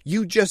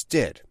 You just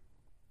did.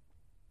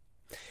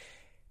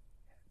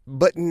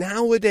 But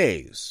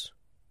nowadays,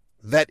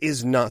 that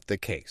is not the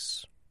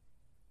case.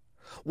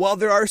 While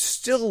there are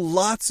still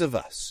lots of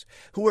us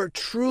who are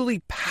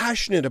truly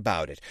passionate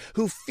about it,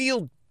 who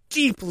feel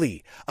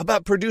deeply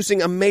about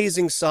producing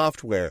amazing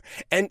software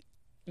and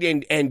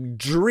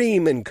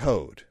dream and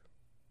code,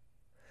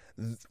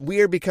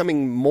 we are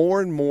becoming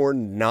more and more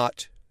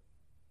not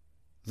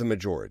the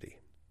majority.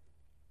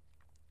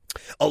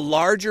 A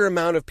larger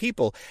amount of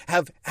people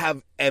have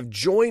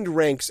joined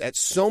ranks at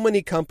so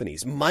many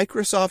companies,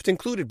 Microsoft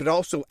included, but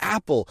also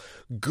Apple,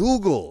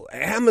 Google,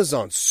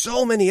 Amazon,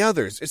 so many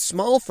others,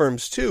 small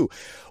firms too,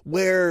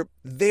 where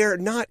they're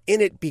not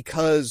in it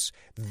because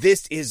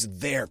this is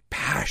their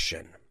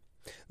passion.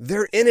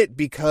 They're in it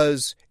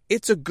because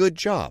it's a good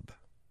job.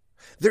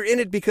 They're in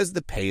it because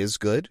the pay is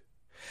good.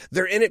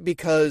 They're in it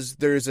because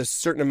there's a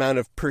certain amount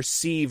of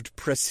perceived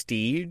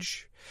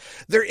prestige.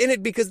 They're in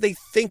it because they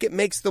think it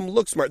makes them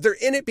look smart. They're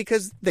in it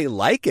because they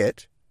like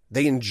it,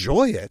 they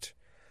enjoy it,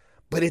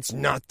 but it's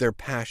not their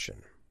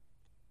passion.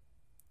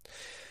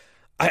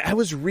 I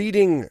was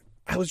reading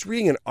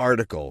an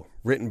article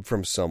written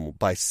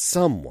by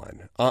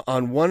someone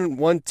on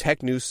one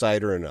tech news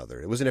site or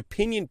another. It was an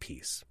opinion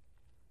piece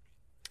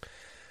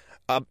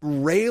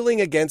railing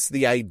against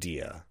the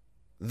idea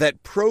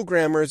that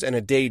programmers and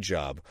a day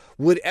job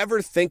would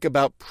ever think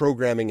about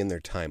programming in their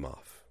time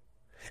off.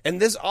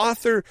 And this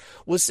author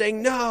was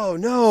saying,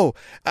 no,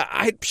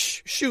 I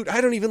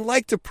don't even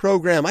like to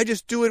program. I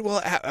just do it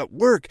while at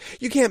work.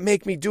 You can't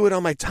make me do it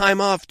on my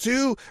time off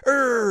too.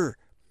 And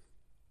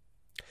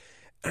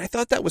I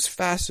thought that was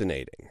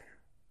fascinating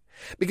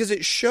because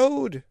it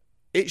showed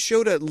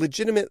a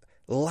legitimate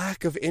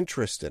lack of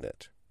interest in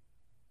it.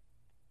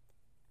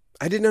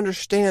 I didn't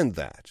understand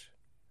that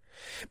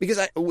because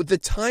the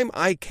time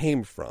I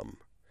came from,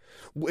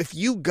 if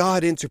you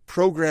got into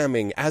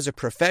programming as a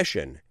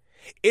profession,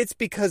 it's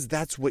because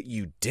that's what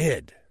you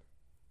did.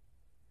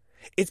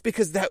 It's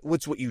because that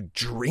was what you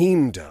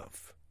dreamed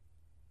of.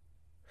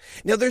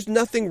 Now, there's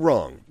nothing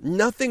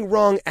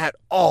wrong at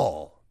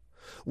all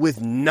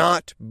with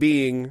not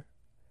being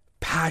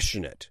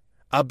passionate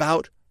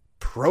about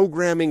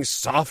programming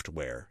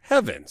software.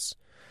 Heavens,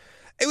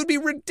 it would be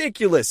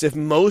ridiculous if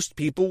most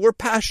people were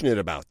passionate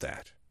about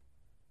that.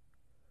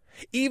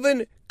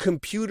 Even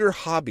computer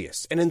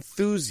hobbyists and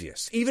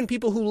enthusiasts, even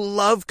people who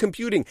love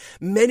computing,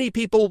 many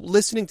people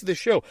listening to the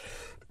show,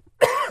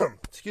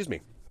 excuse me,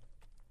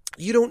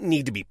 you don't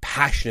need to be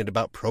passionate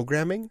about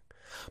programming,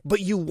 but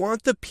you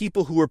want the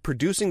people who are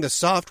producing the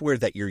software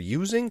that you're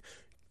using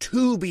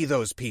to be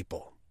those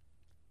people.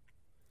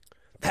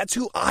 That's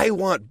who I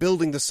want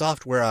building the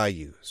software I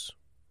use.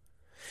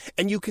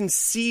 And you can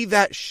see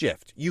that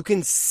shift. You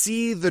can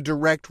see the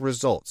direct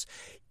results.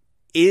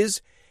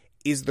 Is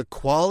the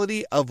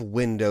quality of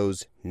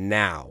Windows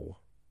now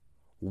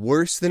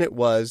worse than it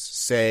was,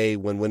 say,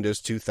 when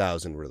Windows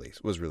 2000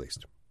 was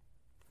released?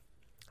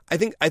 I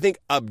think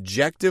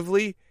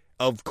objectively,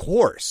 of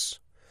course,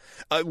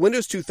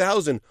 Windows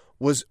 2000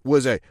 was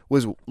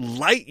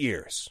light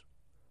years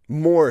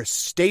more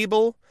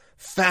stable,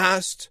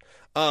 fast,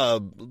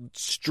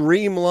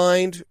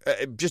 streamlined,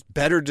 just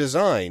better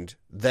designed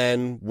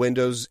than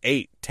Windows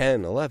 8,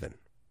 10, 11.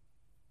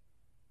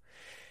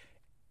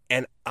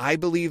 And I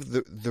believe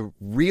the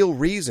real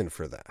reason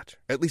for that,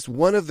 at least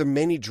one of the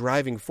many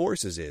driving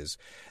forces, is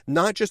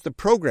not just the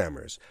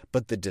programmers,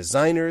 but the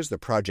designers, the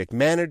project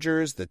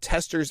managers, the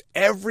testers,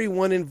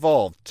 everyone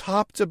involved,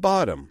 top to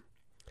bottom,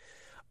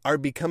 are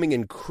becoming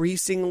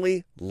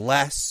increasingly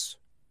less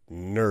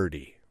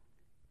nerdy.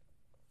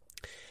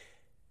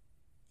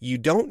 You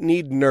don't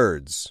need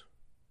nerds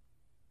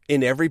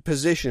in every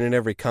position in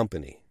every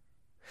company.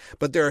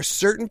 But there are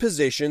certain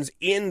positions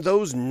in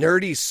those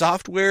nerdy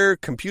software,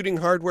 computing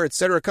hardware,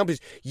 etc. companies.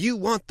 You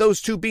want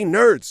those to be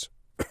nerds.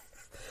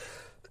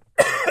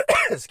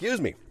 Excuse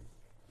me.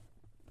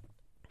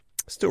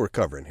 Still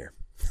recovering here.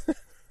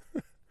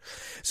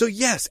 So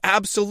yes,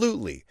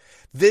 absolutely.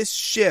 This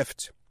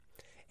shift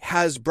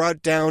has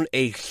brought down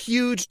a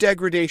huge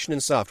degradation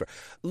in software.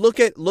 Look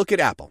at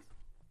Apple.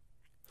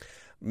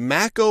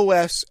 Mac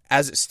OS,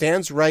 as it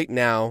stands right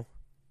now,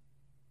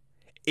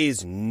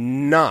 is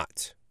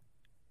not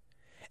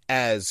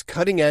as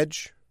cutting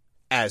edge,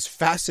 as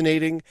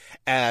fascinating,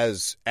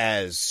 as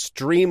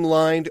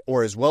streamlined,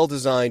 or as well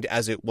designed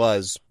as it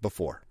was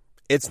before.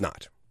 It's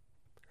not.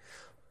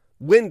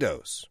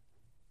 Windows,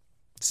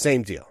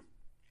 same deal.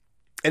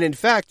 And in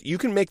fact, you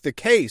can make the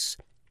case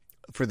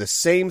for the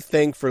same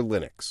thing for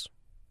Linux.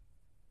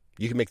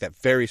 You can make that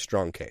very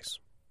strong case.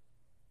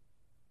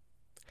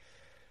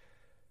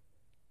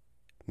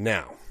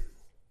 Now,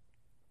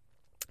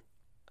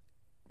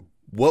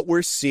 what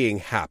we're seeing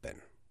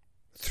happen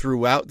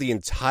throughout the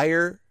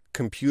entire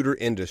computer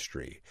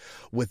industry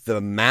with the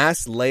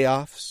mass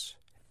layoffs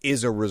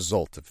is a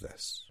result of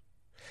this.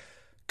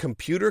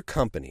 Computer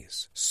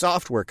companies,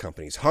 software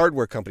companies,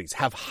 hardware companies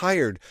have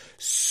hired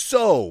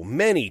so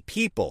many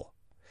people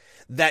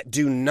that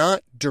do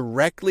not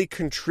directly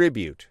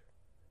contribute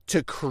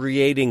to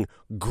creating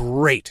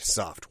great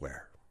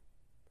software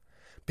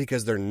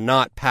because they're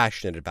not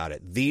passionate about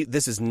it.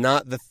 This is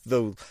not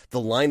the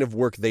line of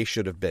work they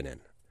should have been in.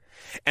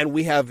 And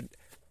we have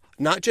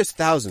not just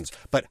thousands,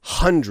 but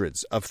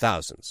hundreds of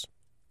thousands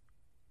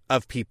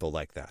of people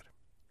like that.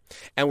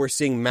 And we're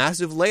seeing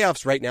massive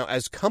layoffs right now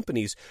as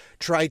companies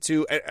try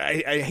to,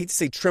 I hate to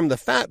say trim the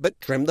fat, but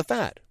trim the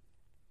fat.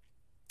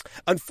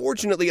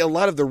 Unfortunately, a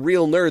lot of the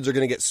real nerds are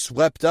going to get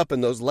swept up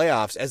in those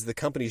layoffs as the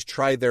companies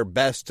try their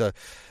best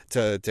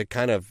to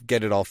kind of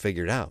get it all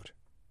figured out.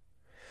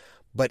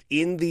 But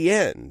in the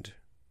end,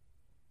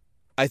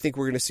 I think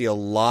we're going to see a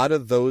lot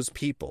of those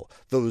people,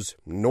 those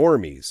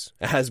normies,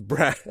 as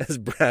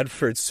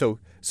Bradford so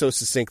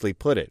succinctly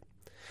put it,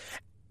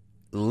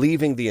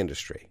 leaving the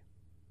industry.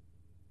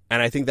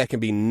 And I think that can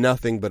be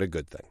nothing but a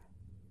good thing.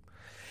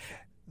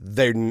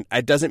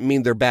 It doesn't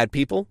mean they're bad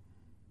people.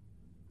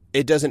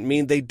 It doesn't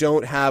mean they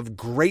don't have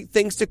great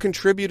things to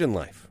contribute in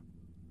life.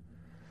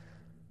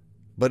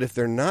 But if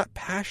they're not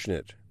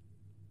passionate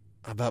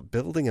about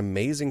building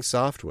amazing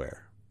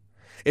software,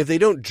 if they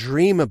don't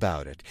dream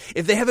about it,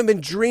 if they haven't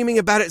been dreaming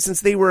about it since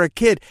they were a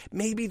kid,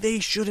 maybe they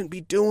shouldn't be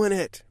doing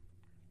it.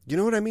 You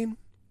know what I mean?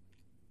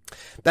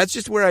 That's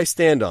just where I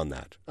stand on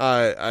that.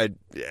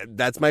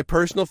 That's my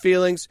personal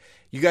feelings.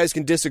 You guys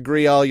can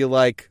disagree all you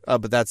like,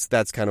 but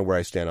that's kind of where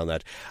I stand on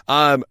that.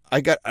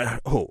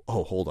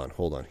 Hold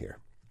on here.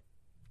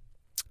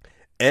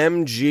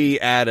 MG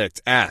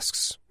Addict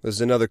asks, this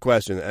is another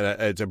question,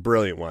 and it's a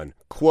brilliant one.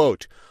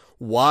 Quote,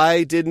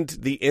 why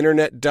didn't the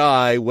internet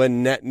die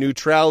when net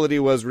neutrality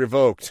was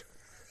revoked?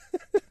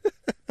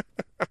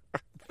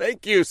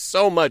 Thank you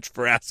so much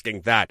for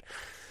asking that.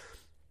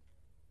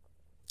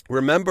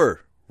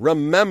 Remember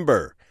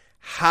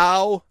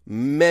how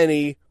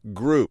many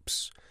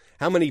groups,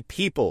 how many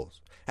people,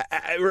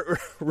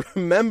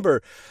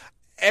 remember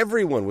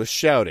everyone was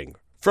shouting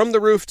from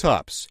the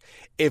rooftops,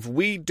 if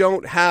we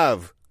don't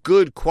have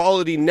good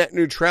quality net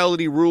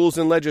neutrality rules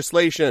and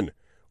legislation,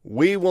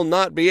 we will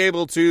not be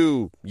able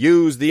to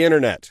use the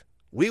internet.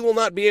 We will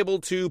not be able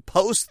to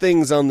post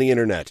things on the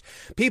internet.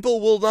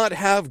 People will not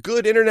have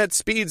good internet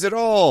speeds at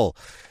all.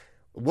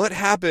 What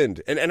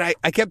happened? And I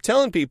kept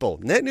telling people,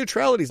 net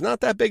neutrality is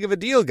not that big of a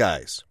deal,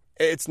 guys.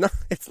 It's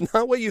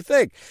not what you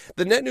think.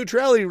 The net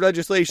neutrality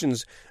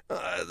legislations,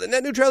 the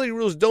net neutrality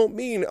rules don't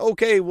mean,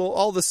 okay, well,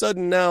 all of a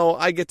sudden now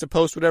I get to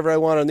post whatever I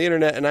want on the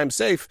internet and I'm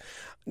safe.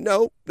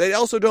 No, they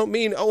also don't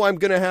mean, I'm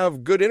going to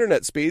have good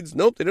internet speeds.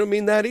 Nope, they don't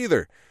mean that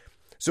either.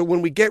 So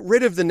when we get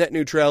rid of the net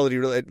neutrality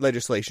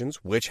legislations,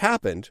 which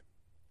happened,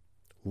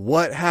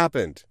 what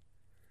happened?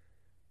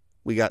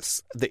 We got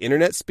the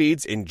internet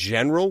speeds in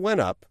general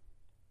went up,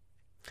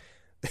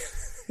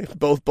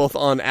 both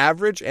on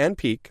average and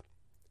peak,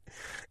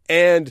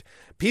 and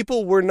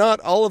people were not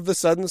all of a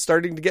sudden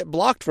starting to get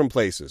blocked from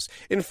places.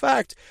 In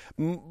fact,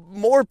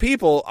 more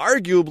people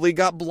arguably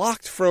got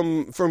blocked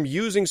from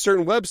using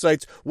certain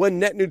websites when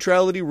net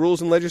neutrality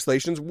rules and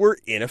legislations were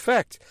in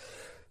effect.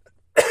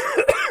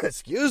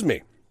 Excuse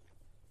me.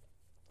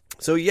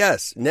 So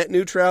yes, net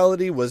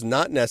neutrality was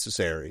not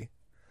necessary.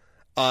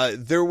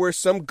 There were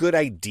some good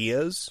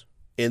ideas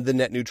in the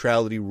net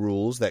neutrality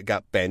rules that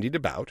got bandied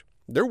about.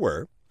 There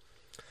were.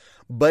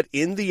 But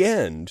in the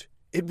end,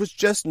 it was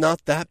just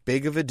not that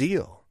big of a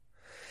deal.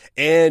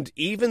 And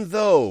even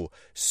though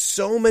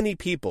so many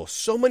people,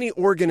 so many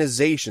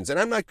organizations, and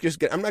I'm not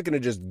going to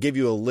just give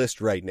you a list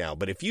right now,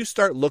 but if you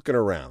start looking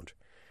around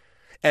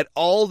at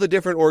all the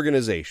different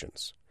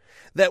organizations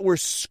that were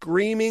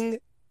screaming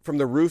from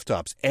the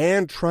rooftops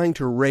and trying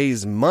to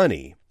raise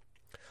money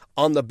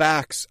on the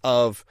backs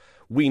of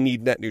we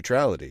need net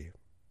neutrality,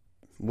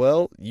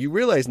 well, you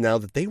realize now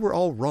that they were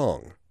all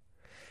wrong.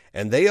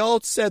 And they all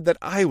said that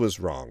I was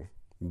wrong,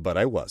 but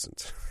I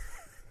wasn't.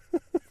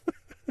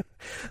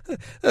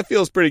 That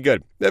feels pretty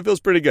good.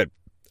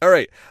 All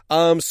right.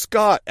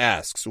 Scott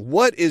asks,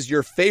 what is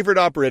your favorite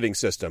operating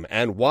system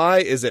and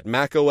why is it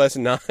Mac OS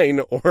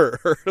 9 or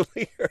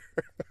earlier?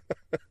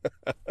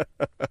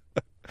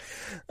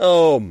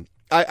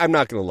 I'm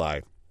not going to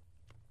lie.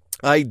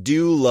 I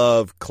do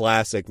love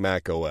classic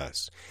Mac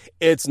OS.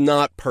 It's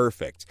not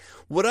perfect.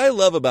 What I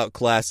love about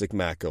classic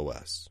Mac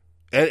OS,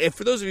 and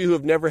for those of you who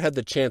have never had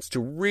the chance to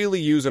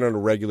really use it on a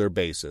regular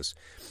basis,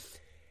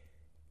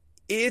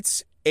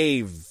 it's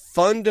a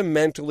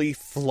fundamentally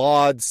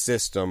flawed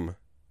system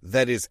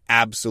that is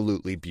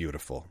absolutely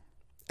beautiful.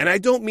 And I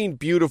don't mean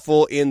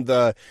beautiful in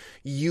the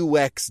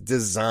UX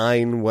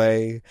design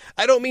way.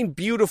 I don't mean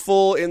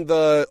beautiful in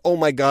the, oh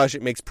my gosh,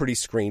 it makes pretty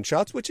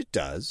screenshots, which it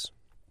does.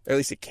 Or at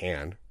least it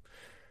can.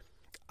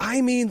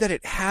 I mean that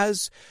it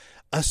has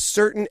a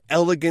certain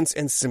elegance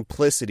and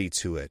simplicity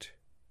to it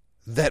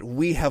that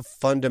we have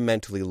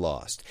fundamentally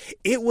lost.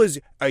 It was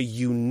a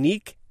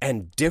unique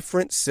and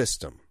different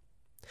system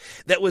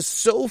that was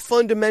so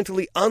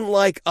fundamentally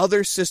unlike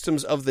other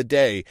systems of the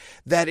day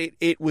that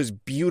it was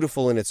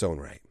beautiful in its own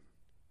right.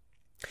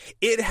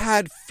 It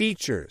had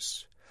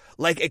features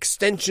like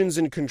extensions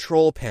and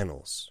control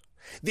panels.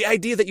 The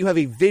idea that you have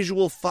a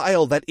visual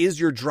file that is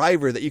your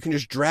driver that you can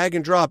just drag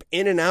and drop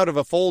in and out of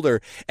a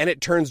folder and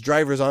it turns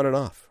drivers on and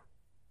off.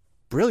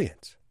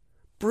 Brilliant.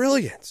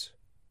 Brilliant.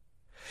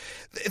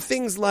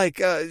 Things like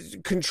the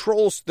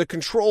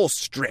control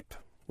strip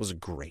was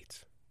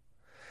great.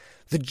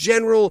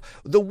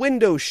 The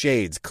window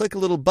shades, click a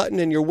little button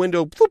and your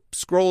window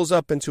scrolls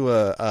up into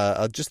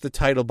just the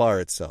title bar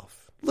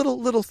itself.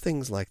 Little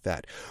things like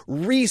that.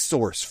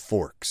 Resource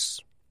forks.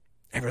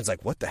 Everyone's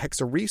like, what the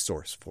heck's a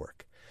resource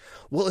fork?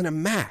 Well, in a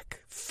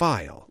Mac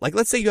file, like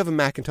let's say you have a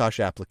Macintosh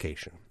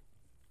application.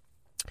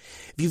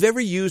 If you've ever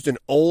used an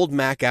old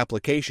Mac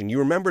application, you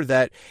remember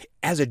that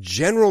as a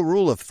general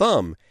rule of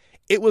thumb,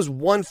 it was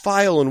one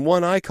file and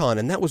one icon,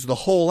 and that was the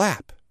whole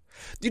app.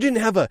 You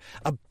didn't have a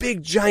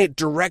big giant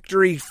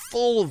directory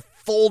full of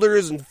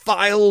folders and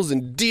files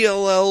and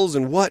DLLs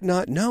and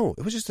whatnot. No,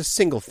 it was just a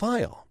single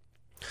file.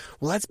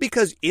 Well, that's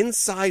because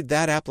inside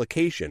that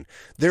application,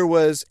 there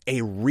was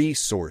a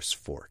resource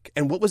fork.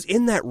 And what was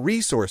in that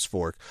resource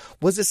fork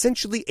was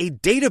essentially a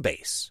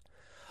database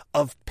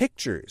of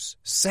pictures,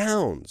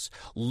 sounds,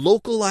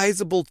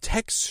 localizable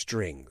text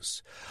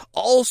strings,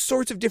 all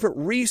sorts of different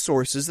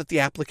resources that the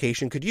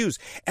application could use.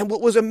 And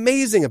what was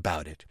amazing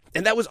about it,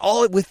 and that was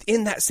all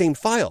within that same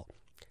file,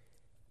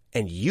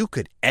 and you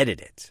could edit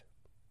it.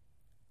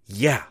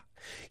 Yeah.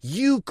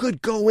 You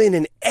could go in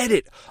and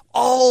edit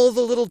all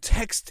the little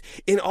text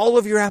in all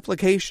of your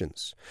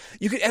applications.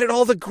 You could edit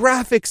all the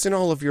graphics in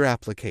all of your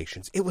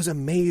applications. It was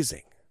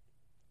amazing.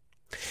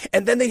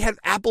 And then they had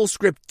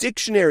AppleScript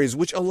dictionaries,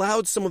 which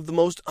allowed some of the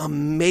most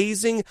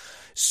amazing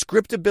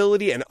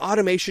scriptability and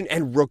automation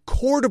and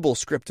recordable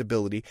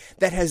scriptability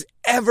that has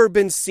ever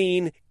been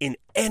seen in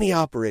any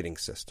operating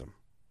system.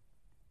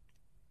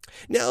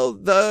 Now,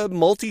 the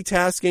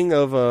multitasking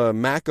of a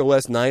Mac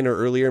OS 9 or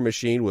earlier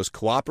machine was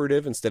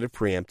cooperative instead of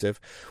preemptive,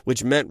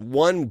 which meant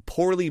one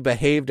poorly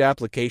behaved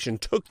application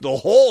took the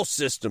whole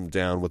system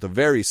down with a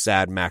very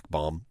sad Mac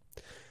bomb.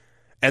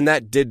 And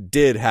that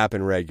did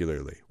happen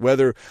regularly.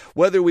 Whether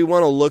we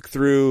want to look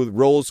through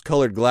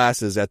rose-colored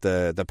glasses at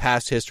the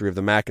past history of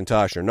the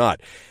Macintosh or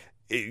not,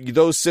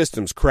 those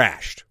systems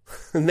crashed.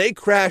 And they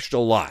crashed a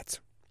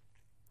lot.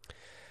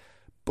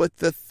 But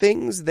the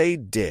things they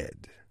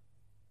did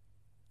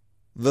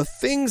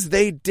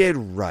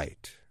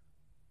right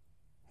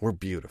were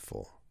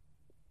beautiful.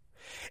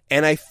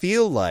 And I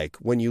feel like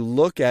when you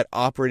look at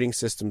operating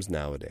systems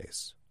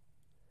nowadays,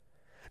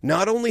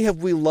 not only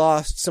have we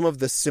lost some of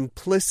the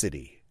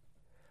simplicity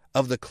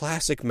of the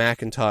classic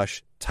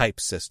Macintosh type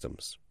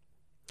systems,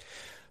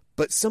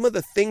 but some of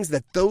the things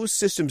that those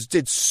systems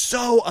did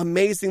so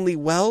amazingly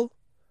well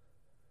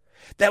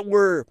that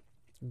were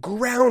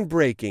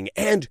groundbreaking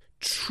and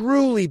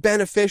truly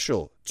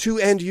beneficial to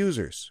end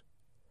users,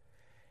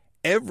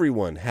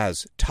 everyone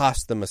has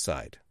tossed them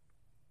aside,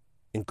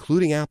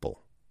 including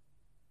Apple.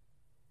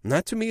 And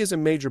that to me is a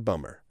major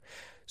bummer.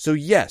 So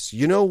yes,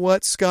 you know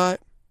what,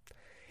 Scott?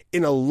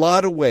 In a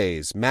lot of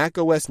ways, Mac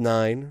OS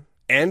 9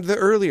 and the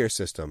earlier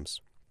systems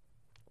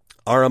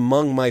are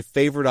among my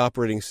favorite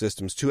operating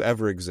systems to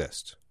ever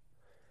exist.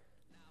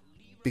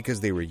 Because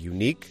they were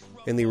unique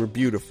and they were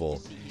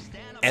beautiful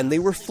and they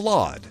were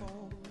flawed.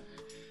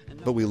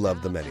 But we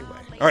loved them anyway.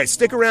 All right,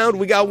 stick around.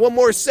 We got one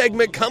more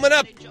segment coming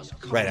up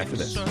right after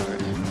this.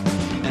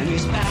 And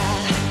he's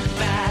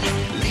bad,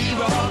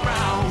 Leroy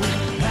Brown,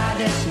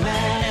 baddest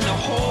man in the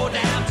whole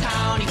damn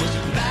town. He was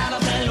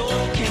badder than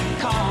old King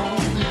Kong,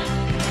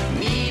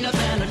 meaner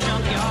than a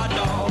junkyard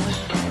dog.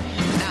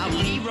 Now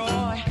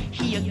Leroy,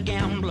 he a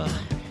gambler.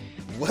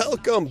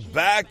 Welcome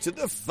back to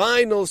the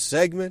final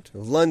segment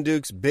of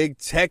Lunduke's Big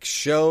Tech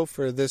Show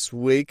for this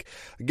week.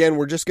 Again,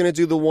 we're just going to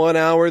do the 1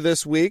 hour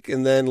this week,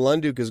 and then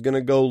Lunduke is going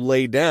to go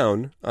lay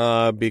down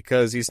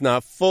because he's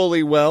not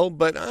fully well,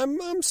 but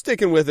I'm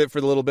sticking with it for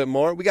a little bit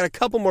more. We got a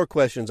couple more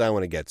questions I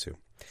want to get to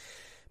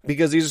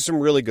because these are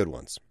some really good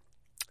ones.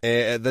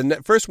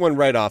 The first one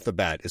right off the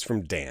bat is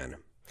from Dan.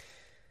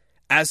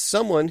 As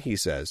someone, he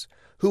says,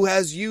 who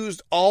has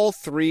used all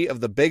three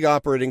of the big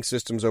operating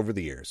systems over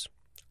the years,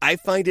 I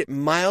find it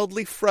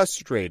mildly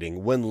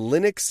frustrating when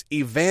Linux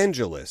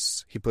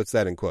evangelists, he puts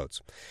that in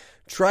quotes,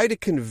 try to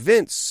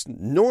convince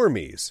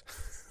normies,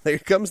 there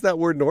comes that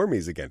word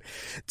normies again,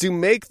 to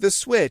make the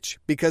switch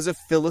because of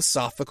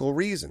philosophical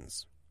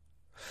reasons.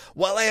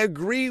 While I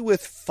agree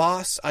with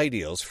FOSS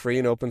ideals, free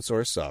and open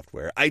source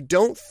software, I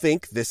don't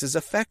think this is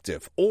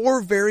effective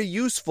or very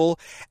useful,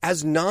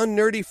 as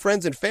non-nerdy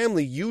friends and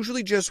family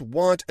usually just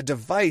want a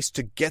device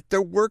to get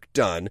their work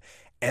done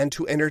and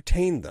to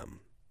entertain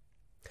them.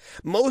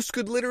 Most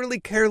could literally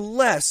care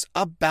less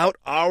about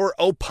our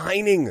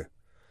opining.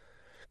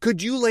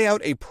 Could you lay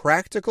out a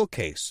practical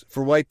case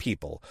for why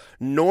people,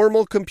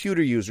 normal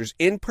computer users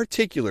in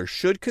particular,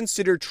 should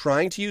consider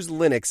trying to use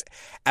Linux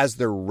as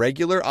their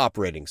regular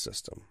operating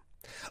system,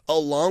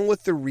 along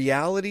with the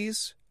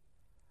realities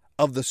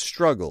of the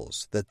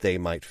struggles that they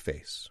might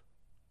face?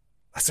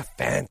 That's a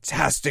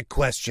fantastic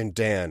question,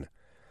 Dan.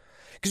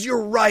 Because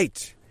you're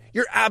right.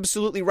 You're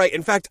absolutely right.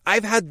 In fact,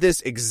 I've had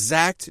this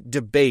exact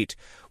debate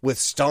with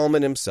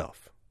Stallman himself.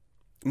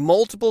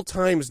 Multiple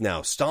times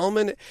now,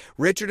 Stallman,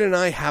 Richard, and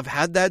I have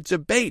had that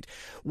debate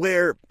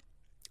where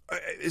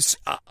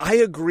I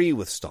agree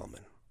with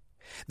Stallman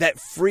that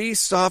free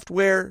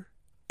software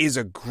is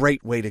a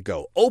great way to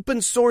go.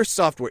 Open source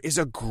software is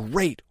a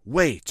great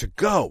way to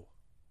go.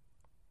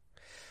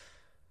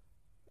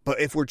 But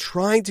if we're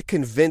trying to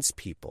convince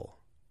people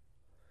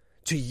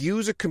to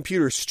use a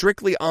computer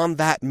strictly on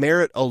that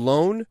merit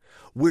alone,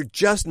 we're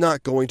just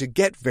not going to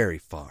get very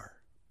far.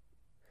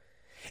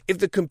 If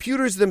the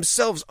computers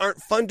themselves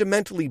aren't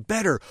fundamentally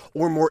better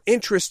or more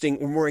interesting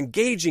or more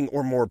engaging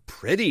or more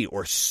pretty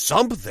or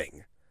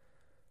something,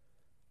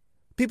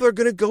 people are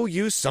going to go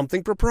use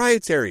something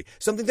proprietary,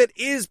 something that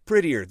is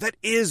prettier, that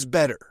is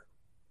better.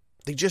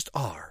 They just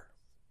are.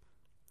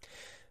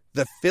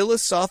 The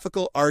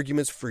philosophical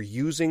arguments for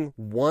using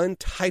one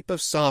type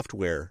of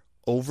software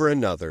over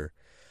another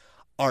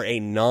are a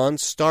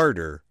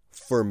non-starter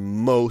for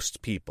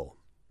most people.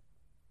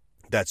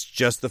 That's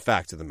just the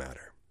fact of the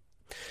matter.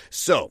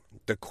 So,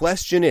 the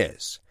question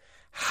is,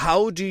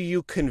 how do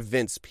you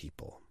convince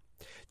people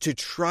to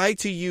try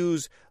to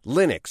use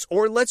Linux,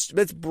 or let's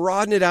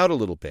broaden it out a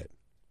little bit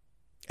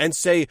and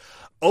say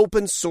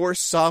open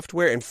source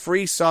software and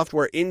free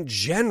software in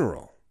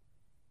general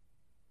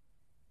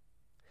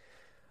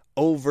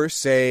over,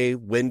 say,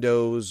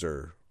 Windows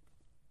or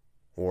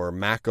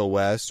Mac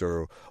OS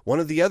or one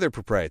of the other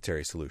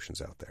proprietary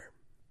solutions out there?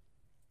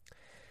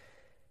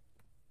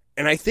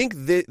 And I think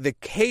the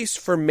case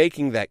for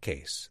making that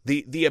case,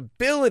 the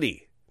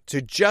ability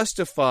to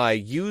justify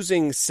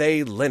using,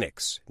 say,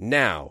 Linux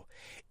now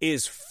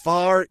is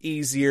far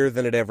easier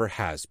than it ever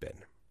has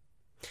been.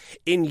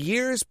 In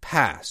years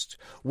past,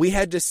 we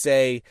had to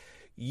say,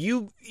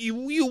 you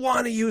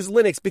want to use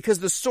Linux because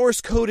the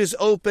source code is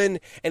open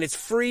and it's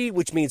free,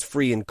 which means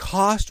free in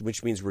cost,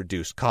 which means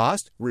reduced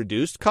cost.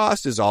 Reduced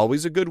cost is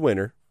always a good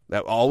winner.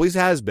 That always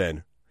has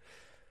been.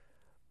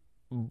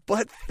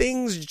 But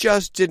things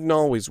just didn't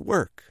always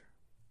work.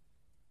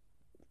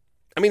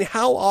 I mean,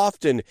 how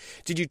often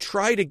did you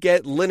try to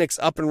get Linux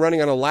up and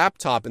running on a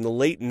laptop in the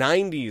late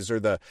 90s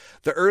or the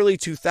early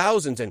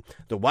 2000s, and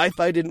the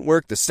Wi-Fi didn't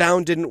work, the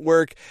sound didn't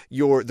work,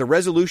 the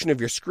resolution of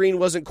your screen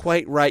wasn't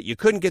quite right, you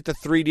couldn't get the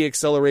 3D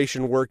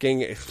acceleration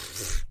working.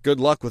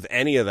 Good luck with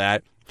any of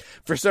that.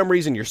 For some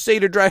reason, your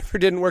SATA driver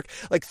didn't work.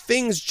 Like,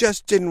 things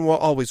just didn't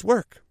always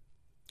work.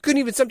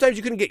 Sometimes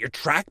you couldn't get your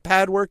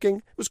trackpad working.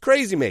 It was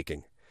crazy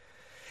making.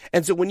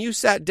 And so when you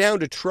sat down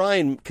to try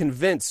and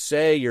convince,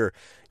 say, your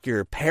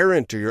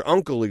parent or your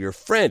uncle or your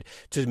friend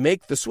to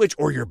make the switch,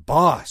 or your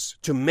boss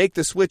to make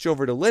the switch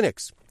over to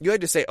Linux, you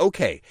had to say,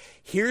 okay,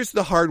 here's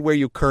the hardware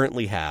you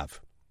currently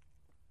have.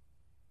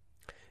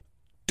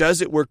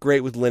 Does it work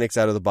great with Linux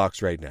out of the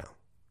box right now?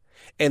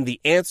 And the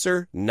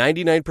answer,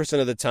 99%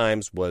 of the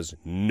times, was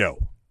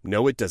no.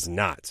 No, it does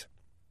not.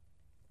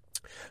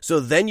 So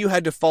then you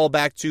had to fall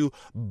back to,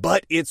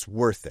 but it's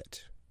worth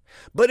it.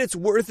 But it's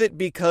worth it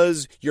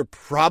because you're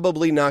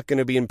probably not going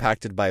to be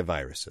impacted by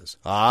viruses.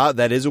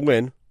 That is a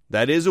win.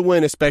 That is a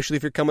win, especially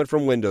if you're coming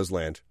from Windows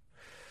land.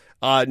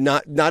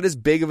 Not as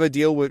big of a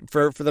deal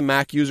for the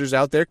Mac users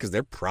out there, because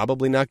they're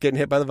probably not getting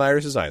hit by the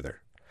viruses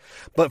either.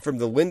 But from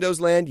the Windows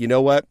land, you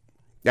know what?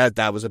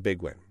 That was a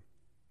big win.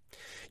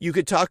 You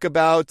could talk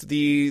about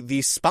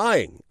the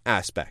spying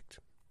aspect.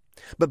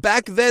 But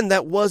back then,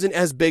 that wasn't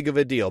as big of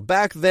a deal.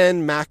 Back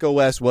then, Mac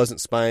OS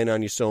wasn't spying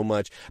on you so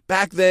much.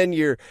 Back then,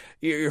 your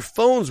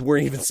phones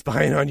weren't even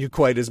spying on you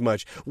quite as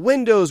much.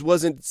 Windows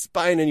wasn't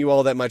spying on you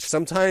all that much.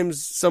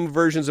 Sometimes some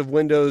versions of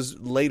Windows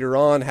later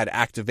on had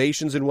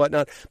activations and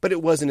whatnot, but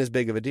it wasn't as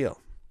big of a deal.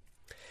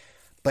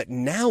 But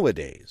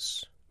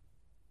nowadays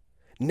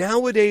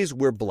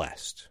we're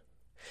blessed.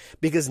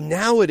 Because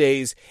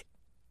nowadays,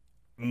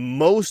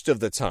 most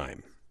of the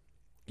time,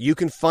 you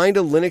can find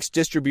a Linux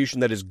distribution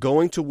that is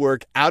going to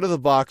work out of the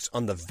box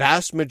on the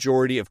vast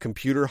majority of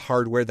computer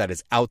hardware that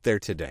is out there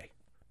today.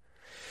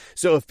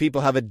 So if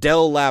people have a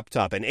Dell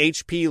laptop, an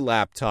HP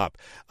laptop,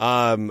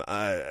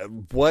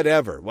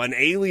 whatever, an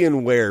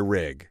Alienware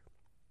rig,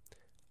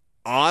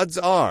 odds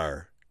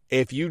are,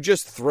 if you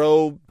just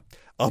throw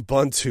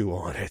Ubuntu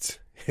on it,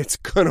 it's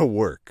going to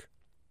work.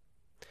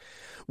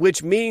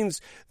 Which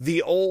means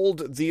the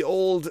old,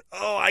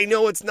 I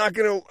know it's not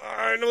going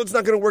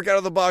to work out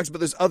of the box, but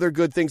there's other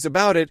good things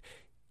about it.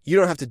 You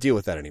don't have to deal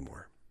with that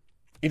anymore.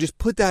 You just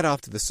put that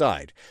off to the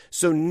side.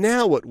 So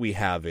now what we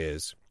have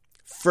is,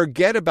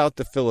 forget about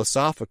the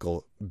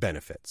philosophical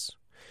benefits.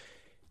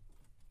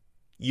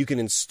 You can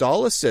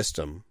install a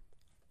system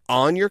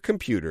on your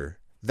computer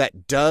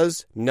that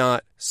does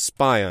not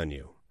spy on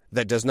you,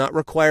 that does not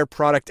require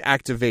product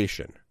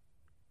activation.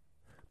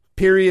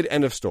 Period.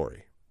 End of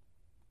story.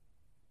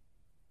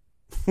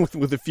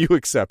 with a few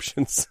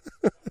exceptions.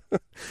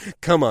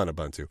 Come on,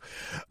 Ubuntu.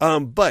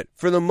 But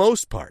for the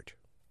most part,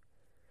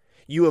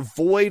 you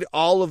avoid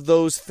all of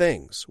those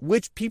things,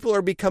 which people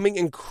are becoming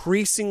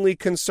increasingly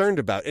concerned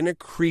about and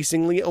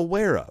increasingly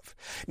aware of.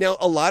 Now,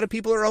 a lot of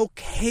people are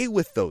okay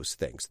with those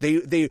things.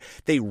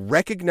 They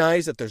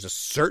recognize that there's a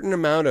certain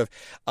amount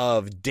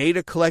of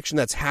data collection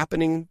that's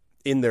happening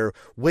in their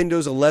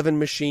Windows 11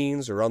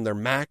 machines or on their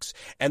Macs,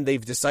 and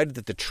they've decided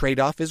that the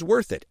trade-off is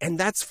worth it. And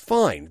that's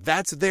fine.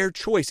 That's their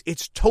choice.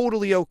 It's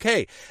totally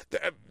okay.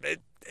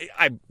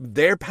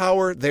 Their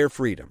power, their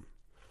freedom.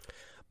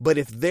 But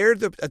if they're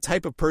a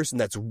type of person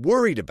that's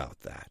worried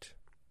about that,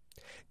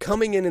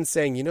 coming in and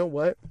saying, you know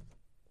what,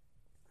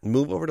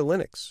 move over to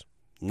Linux,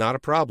 not a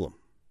problem.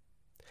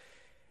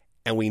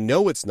 And we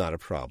know it's not a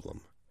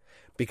problem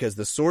because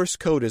the source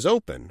code is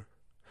open,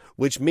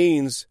 which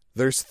means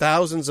there's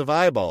thousands of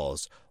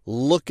eyeballs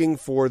looking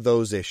for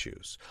those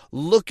issues,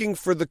 looking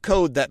for the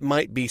code that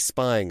might be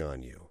spying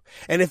on you.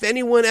 And if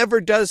anyone ever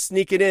does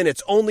sneak it in,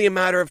 it's only a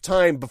matter of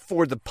time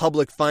before the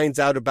public finds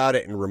out about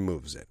it and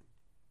removes it.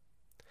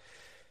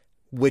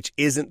 Which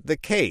isn't the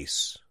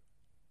case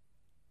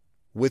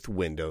with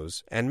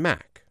Windows and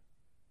Mac.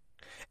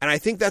 And I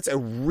think that's a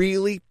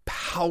really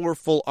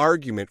powerful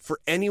argument for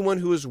anyone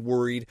who is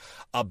worried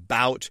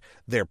about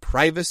their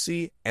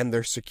privacy and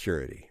their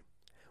security,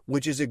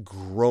 which is a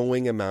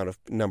growing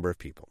number of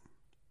people.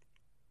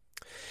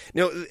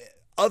 Now,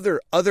 other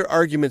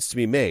arguments to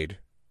be made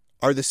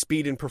are the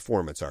speed and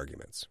performance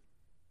arguments.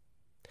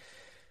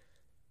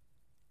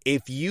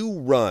 If you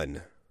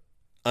run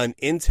an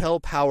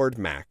Intel-powered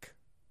Mac,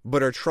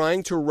 but are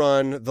trying to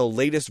run the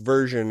latest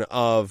version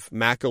of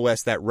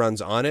macOS that runs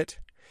on it,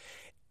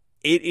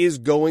 it is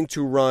going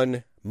to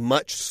run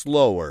much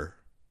slower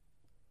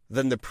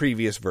than the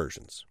previous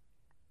versions.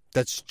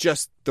 That's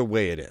just the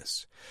way it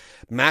is.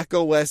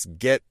 macOS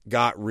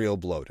got real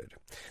bloated.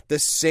 The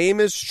same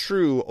is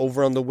true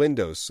over on the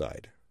Windows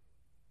side.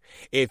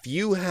 If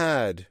you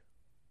had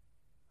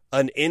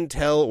an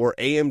Intel or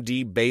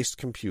AMD-based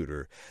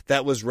computer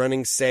that was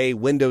running, say,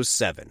 Windows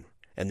 7,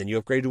 and then you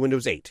upgrade to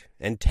Windows 8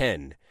 and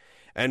 10,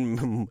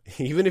 and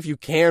even if you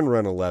can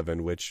run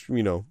 11, which,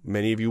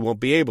 many of you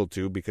won't be able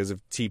to because of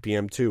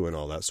TPM2 and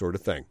all that sort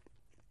of thing,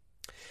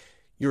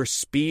 your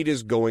speed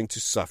is going to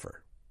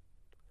suffer.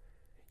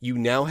 You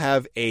now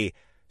have a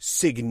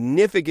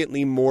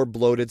significantly more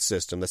bloated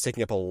system that's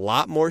taking up a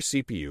lot more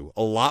CPU,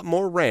 a lot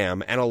more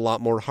RAM, and a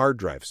lot more hard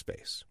drive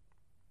space.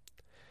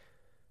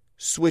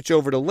 Switch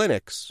over to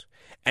Linux,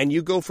 and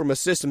you go from a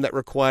system that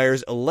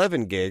requires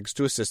 11 gigs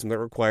to a system that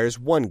requires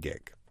 1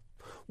 gig.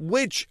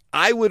 Which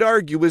I would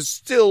argue is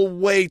still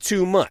way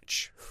too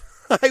much.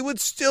 I would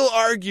still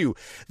argue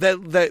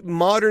that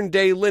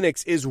modern-day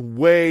Linux is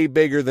way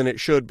bigger than it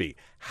should be.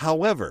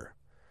 However,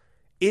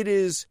 it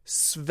is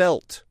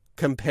svelte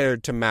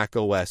compared to Mac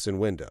OS and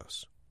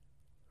Windows.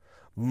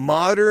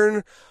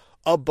 Modern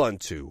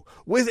Ubuntu,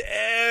 with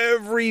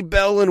every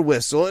bell and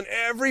whistle and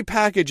every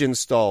package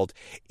installed,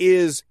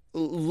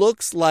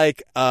 looks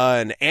like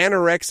an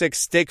anorexic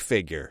stick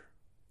figure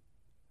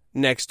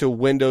next to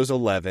Windows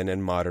 11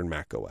 and modern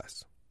Mac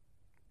OS.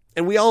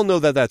 And we all know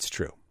that that's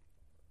true.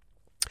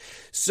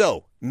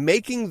 So,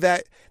 making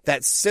that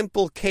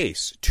simple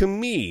case, to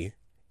me,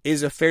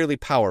 is a fairly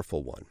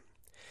powerful one.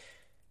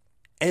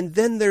 And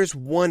then there's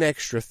one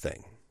extra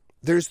thing.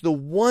 There's the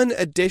one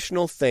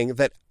additional thing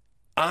that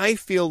I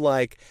feel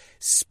like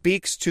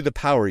speaks to the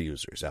power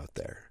users out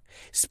there.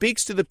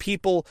 Speaks to the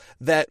people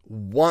that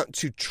want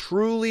to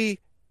truly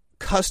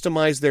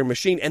customize their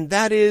machine, and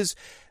that is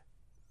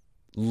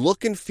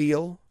look and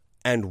feel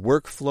and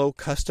workflow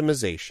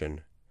customization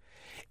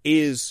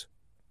is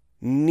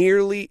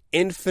nearly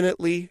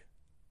infinitely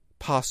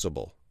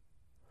possible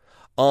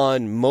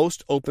on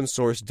most open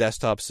source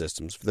desktop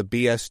systems, the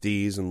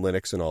BSDs and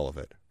Linux and all of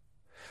it.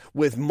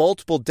 With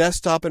multiple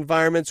desktop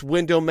environments,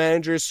 window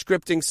managers,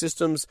 scripting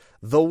systems,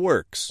 the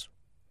works.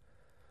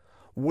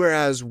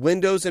 Whereas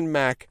Windows and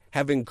Mac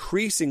have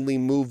increasingly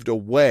moved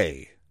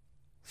away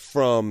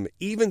from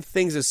even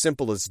things as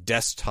simple as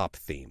desktop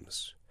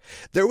themes.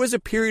 There was a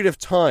period of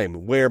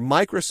time where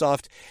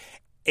Microsoft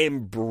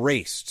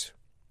embraced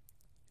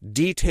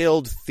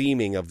detailed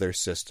theming of their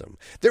system.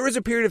 There was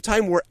a period of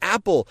time where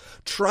Apple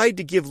tried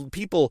to give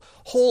people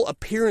whole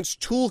appearance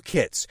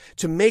toolkits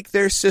to make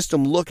their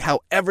system look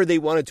however they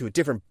wanted to, with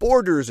different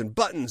borders and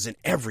buttons and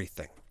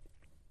everything.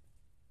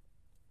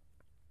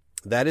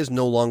 That is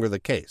no longer the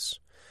case.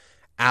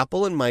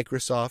 Apple and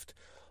Microsoft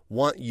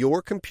want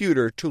your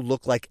computer to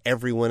look like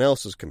everyone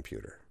else's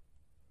computer.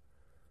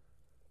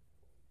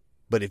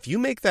 But if you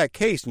make that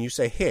case and you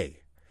say,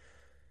 hey,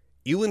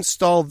 you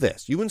install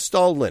this, you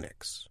install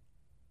Linux,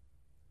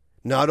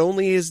 not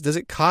only does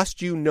it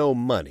cost you no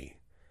money,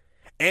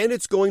 And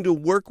it's going to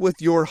work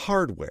with your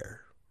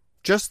hardware,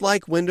 just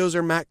like Windows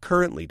or Mac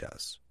currently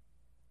does.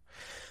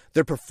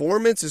 The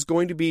performance is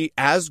going to be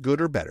as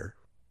good or better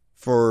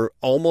for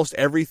almost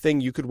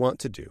everything you could want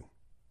to do.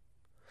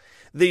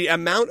 The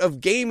amount of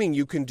gaming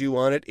you can do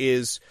on it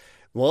is,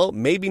 well,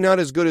 maybe not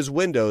as good as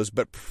Windows,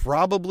 but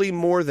probably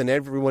more than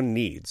everyone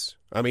needs.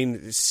 I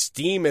mean,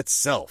 Steam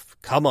itself,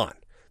 come on.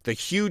 The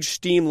huge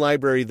Steam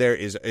library there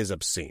is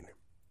obscene.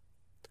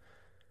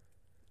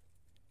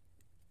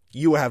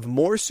 You have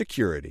more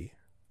security.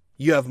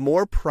 You have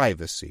more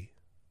privacy.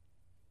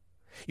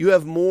 You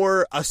have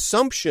more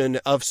assumption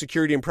of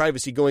security and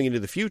privacy going into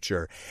the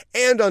future.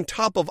 And on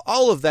top of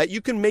all of that, you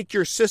can make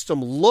your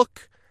system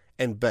look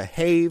and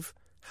behave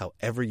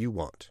however you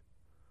want.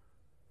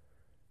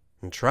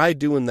 And try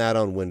doing that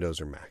on Windows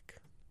or Mac.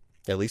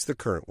 At least the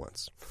current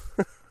ones.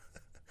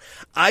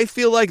 I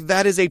feel like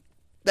that is a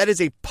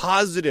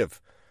positive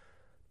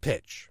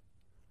pitch.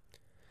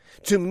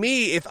 To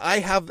me, if I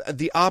have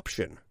the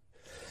option,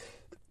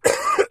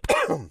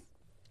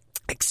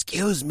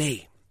 excuse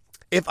me,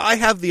 if I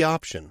have the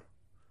option,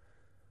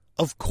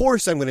 of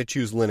course I'm going to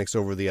choose Linux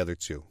over the other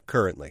two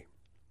currently.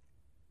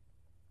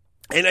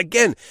 And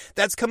again,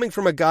 that's coming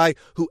from a guy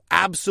who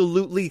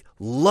absolutely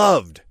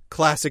loved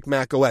classic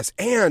Mac OS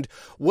and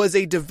was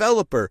a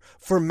developer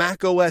for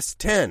Mac OS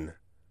X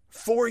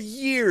for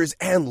years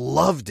and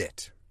loved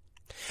it.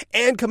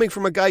 And coming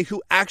from a guy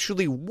who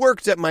actually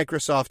worked at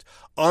Microsoft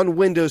on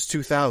Windows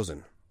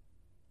 2000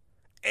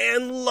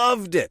 and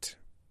loved it.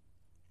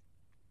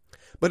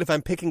 But if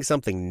I'm picking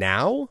something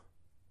now,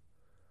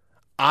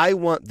 I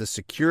want the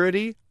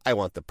security, I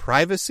want the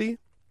privacy,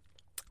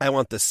 I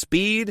want the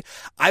speed,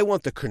 I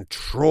want the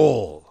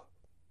control,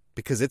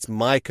 because it's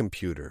my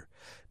computer,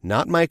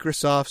 not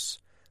Microsoft's,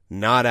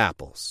 not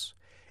Apple's.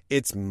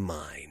 It's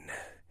mine.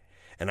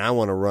 And I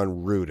want to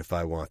run root if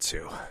I want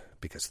to,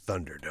 because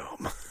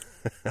Thunderdome.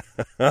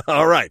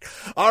 All right,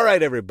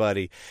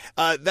 everybody.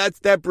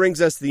 That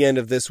brings us to the end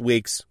of this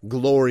week's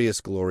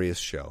glorious, glorious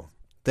show.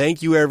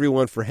 Thank you,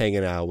 everyone, for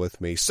hanging out with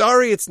me.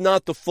 Sorry it's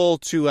not the full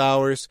 2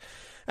 hours.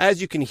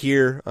 As you can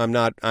hear, I'm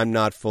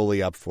not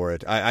fully up for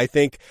it. I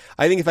think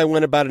if I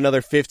went about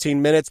another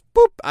 15 minutes,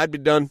 boop, I'd be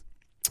done.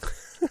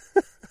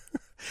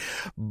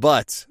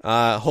 But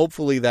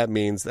hopefully that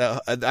means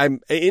that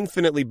I'm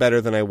infinitely better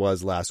than I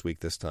was last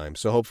week this time.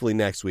 So hopefully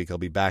next week I'll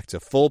be back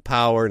to full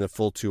power and a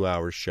full 2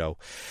 hours show.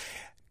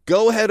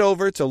 Go head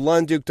over to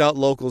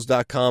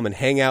lunduke.locals.com and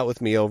hang out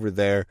with me over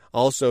there.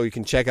 Also, you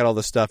can check out all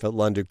the stuff at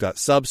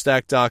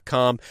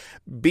lunduke.substack.com.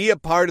 Be a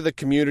part of the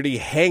community.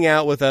 Hang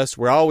out with us.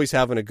 We're always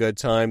having a good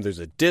time. There's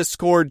a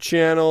Discord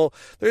channel.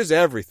 There's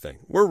everything.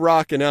 We're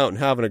rocking out and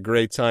having a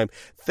great time.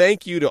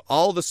 Thank you to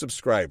all the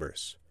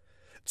subscribers.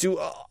 To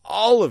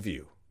all of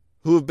you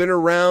who have been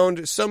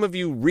around, some of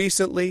you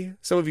recently,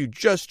 some of you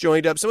just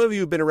joined up, some of you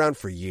have been around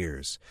for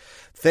years.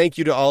 Thank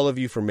you to all of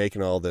you for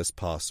making all this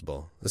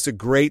possible. It's a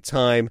great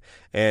time,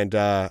 and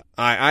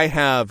I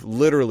have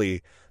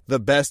literally the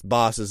best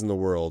bosses in the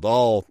world.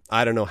 All,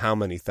 I don't know how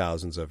many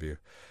thousands of you.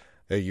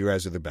 You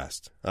guys are the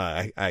best.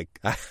 I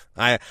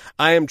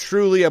am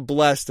truly a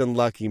blessed and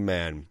lucky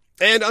man.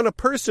 And on a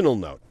personal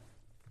note,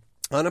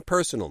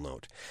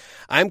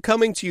 I'm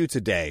coming to you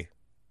today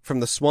from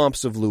the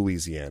swamps of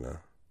Louisiana,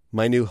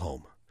 my new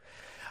home.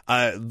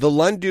 The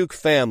Lunduke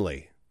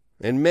family,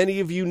 and many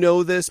of you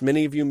know this,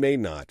 many of you may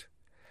not.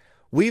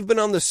 We've been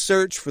on the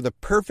search for the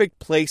perfect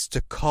place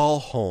to call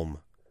home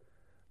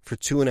for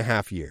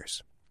 2.5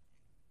 years.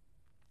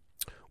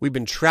 We've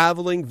been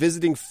traveling,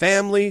 visiting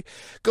family,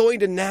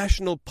 going to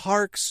national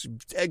parks,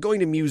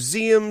 going to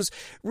museums,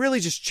 really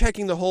just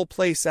checking the whole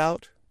place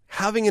out,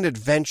 having an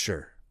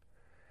adventure,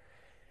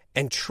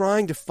 and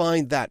trying to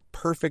find that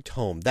perfect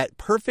home, that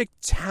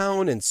perfect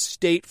town and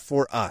state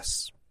for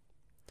us.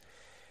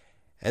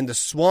 And the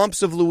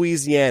swamps of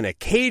Louisiana,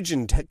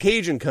 Cajun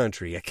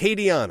country,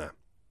 Acadiana,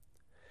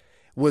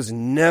 was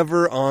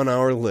never on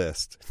our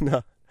list.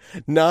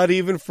 Not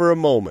even for a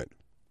moment.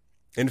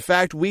 In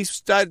fact, we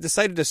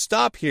decided to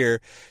stop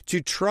here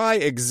to try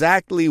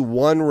exactly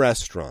one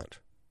restaurant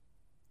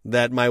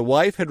that my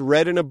wife had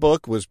read in a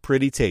book was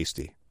pretty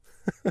tasty.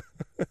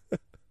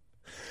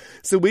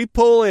 So we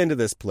pull into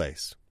this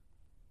place,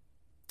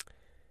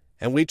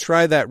 and we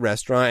try that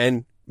restaurant,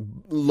 and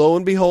lo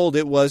and behold,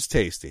 it was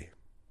tasty.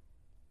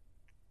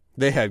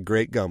 They had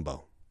great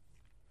gumbo.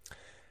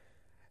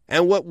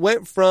 And what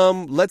went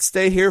from, let's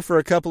stay here for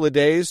a couple of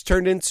days,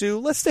 turned into,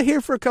 let's stay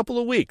here for a couple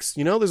of weeks.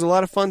 You know, there's a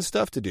lot of fun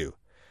stuff to do.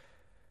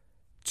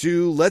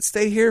 To, let's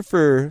stay here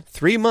for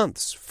 3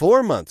 months,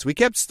 4 months. We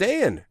kept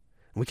staying, and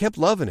we kept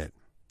loving it.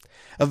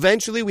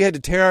 Eventually, we had to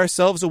tear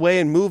ourselves away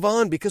and move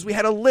on because we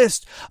had a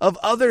list of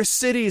other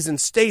cities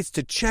and states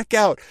to check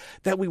out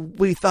that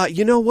we thought,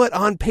 you know what,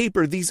 on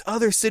paper, these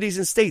other cities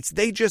and states,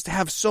 they just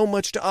have so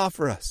much to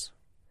offer us.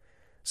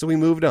 So we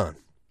moved on.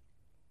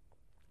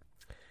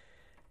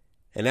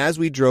 And as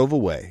we drove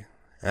away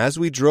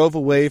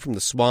from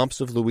the swamps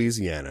of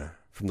Louisiana,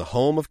 from the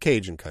home of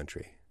Cajun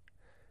country,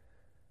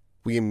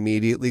 we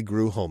immediately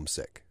grew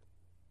homesick.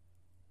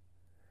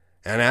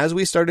 And as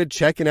we started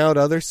checking out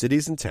other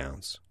cities and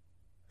towns,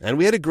 and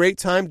we had a great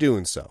time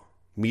doing so,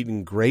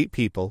 meeting great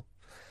people,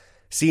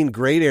 seeing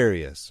great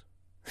areas,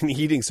 and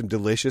eating some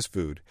delicious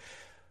food,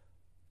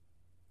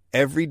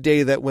 every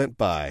day that went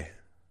by,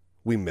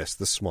 we missed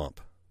the swamp.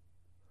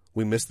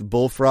 We missed the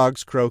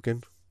bullfrogs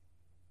croaking.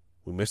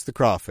 We missed the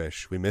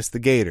crawfish. We missed the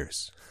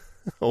gators.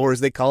 Or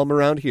as they call them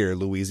around here,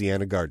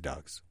 Louisiana guard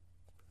dogs.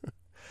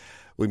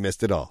 We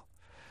missed it all.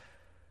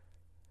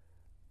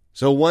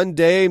 So one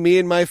day, me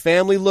and my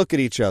family look at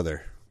each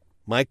other.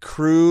 My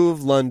crew of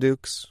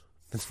Lundukes,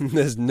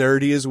 as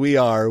nerdy as we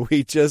are,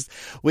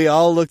 we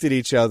all looked at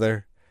each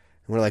other,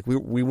 and we're like,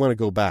 we want to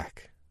go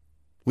back.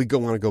 We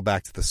want to go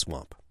back to the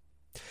swamp.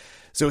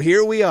 So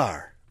here we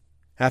are.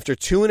 After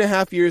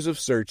 2.5 years of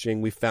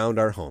searching, we found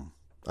our home,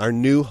 our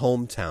new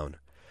hometown,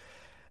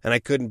 and I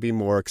couldn't be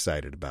more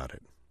excited about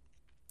it.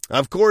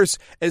 Of course,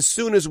 as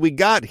soon as we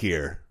got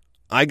here,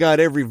 I got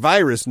every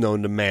virus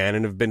known to man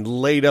and have been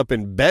laid up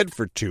in bed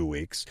for 2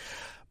 weeks.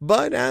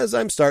 But as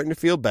I'm starting to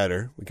feel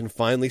better, we can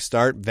finally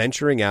start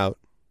venturing out,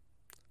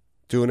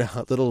 doing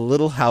a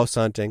little house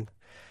hunting,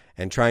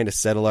 and trying to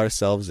settle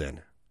ourselves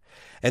in.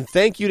 And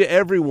thank you to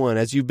everyone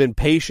as you've been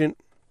patient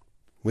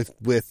with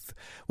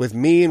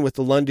me and with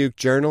the Lunduke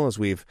Journal as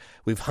we've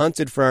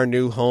hunted for our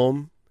new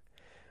home.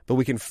 But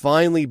we can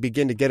finally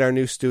begin to get our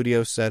new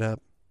studio set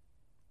up.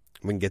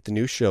 We can get the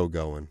new show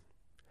going.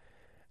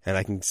 And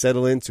I can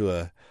settle into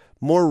a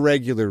more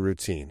regular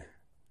routine,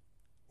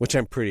 which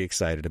I'm pretty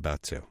excited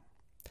about too.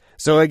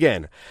 So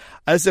again,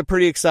 it's a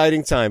pretty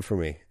exciting time for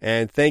me.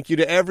 And thank you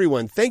to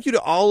everyone. Thank you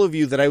to all of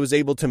you that I was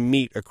able to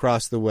meet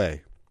across the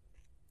way.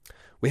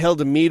 We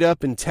held a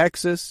meetup in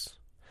Texas.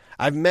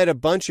 I've met a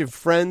bunch of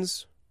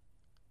friends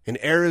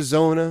in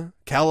Arizona,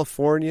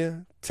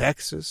 California,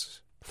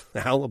 Texas,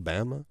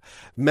 Alabama.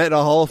 Met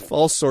all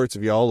sorts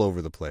of you all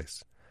over the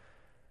place.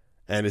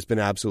 And it's been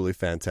absolutely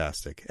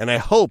fantastic. And I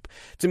hope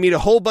to meet a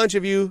whole bunch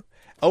of you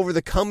over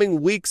the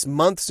coming weeks,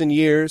 months, and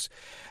years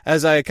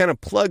as I kind of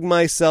plug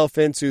myself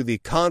into the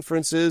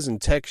conferences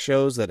and tech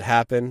shows that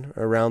happen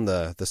around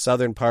the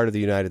southern part of the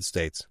United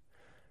States.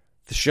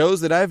 The shows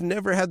that I've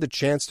never had the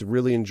chance to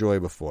really enjoy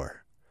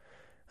before.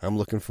 I'm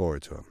looking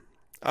forward to them.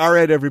 All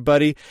right,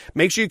 everybody.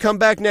 Make sure you come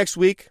back next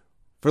week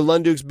for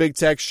Lunduke's Big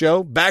Tech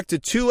Show. Back to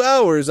 2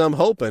 hours, I'm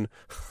hoping.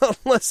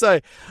 Unless I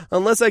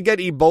get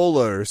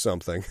Ebola or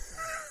something.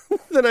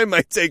 Then I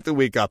might take the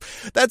week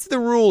off. That's the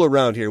rule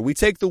around here. We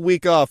take the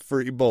week off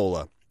for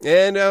Ebola.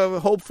 And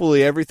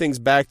hopefully everything's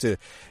back to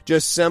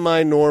just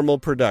semi-normal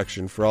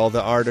production for all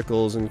the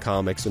articles and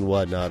comics and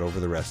whatnot over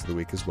the rest of the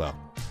week as well.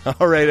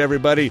 All right,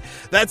 everybody.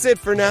 That's it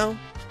for now.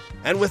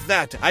 And with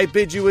that, I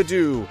bid you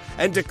adieu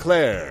and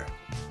declare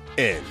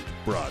end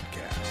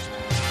broadcast.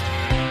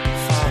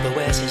 Father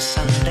wears his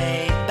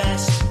Sunday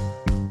best.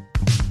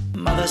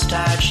 Mother's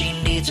tired,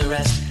 she needs a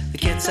rest. The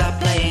kids are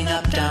playing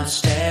up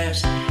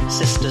downstairs.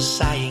 Sister's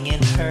sighing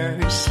in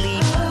her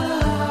sleep.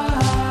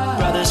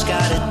 Brother's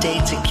got a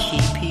date to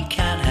keep. He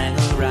can't hang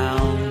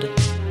around.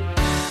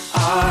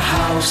 Our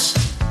house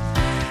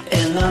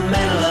in the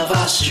middle of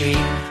our street.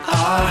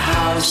 Our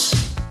house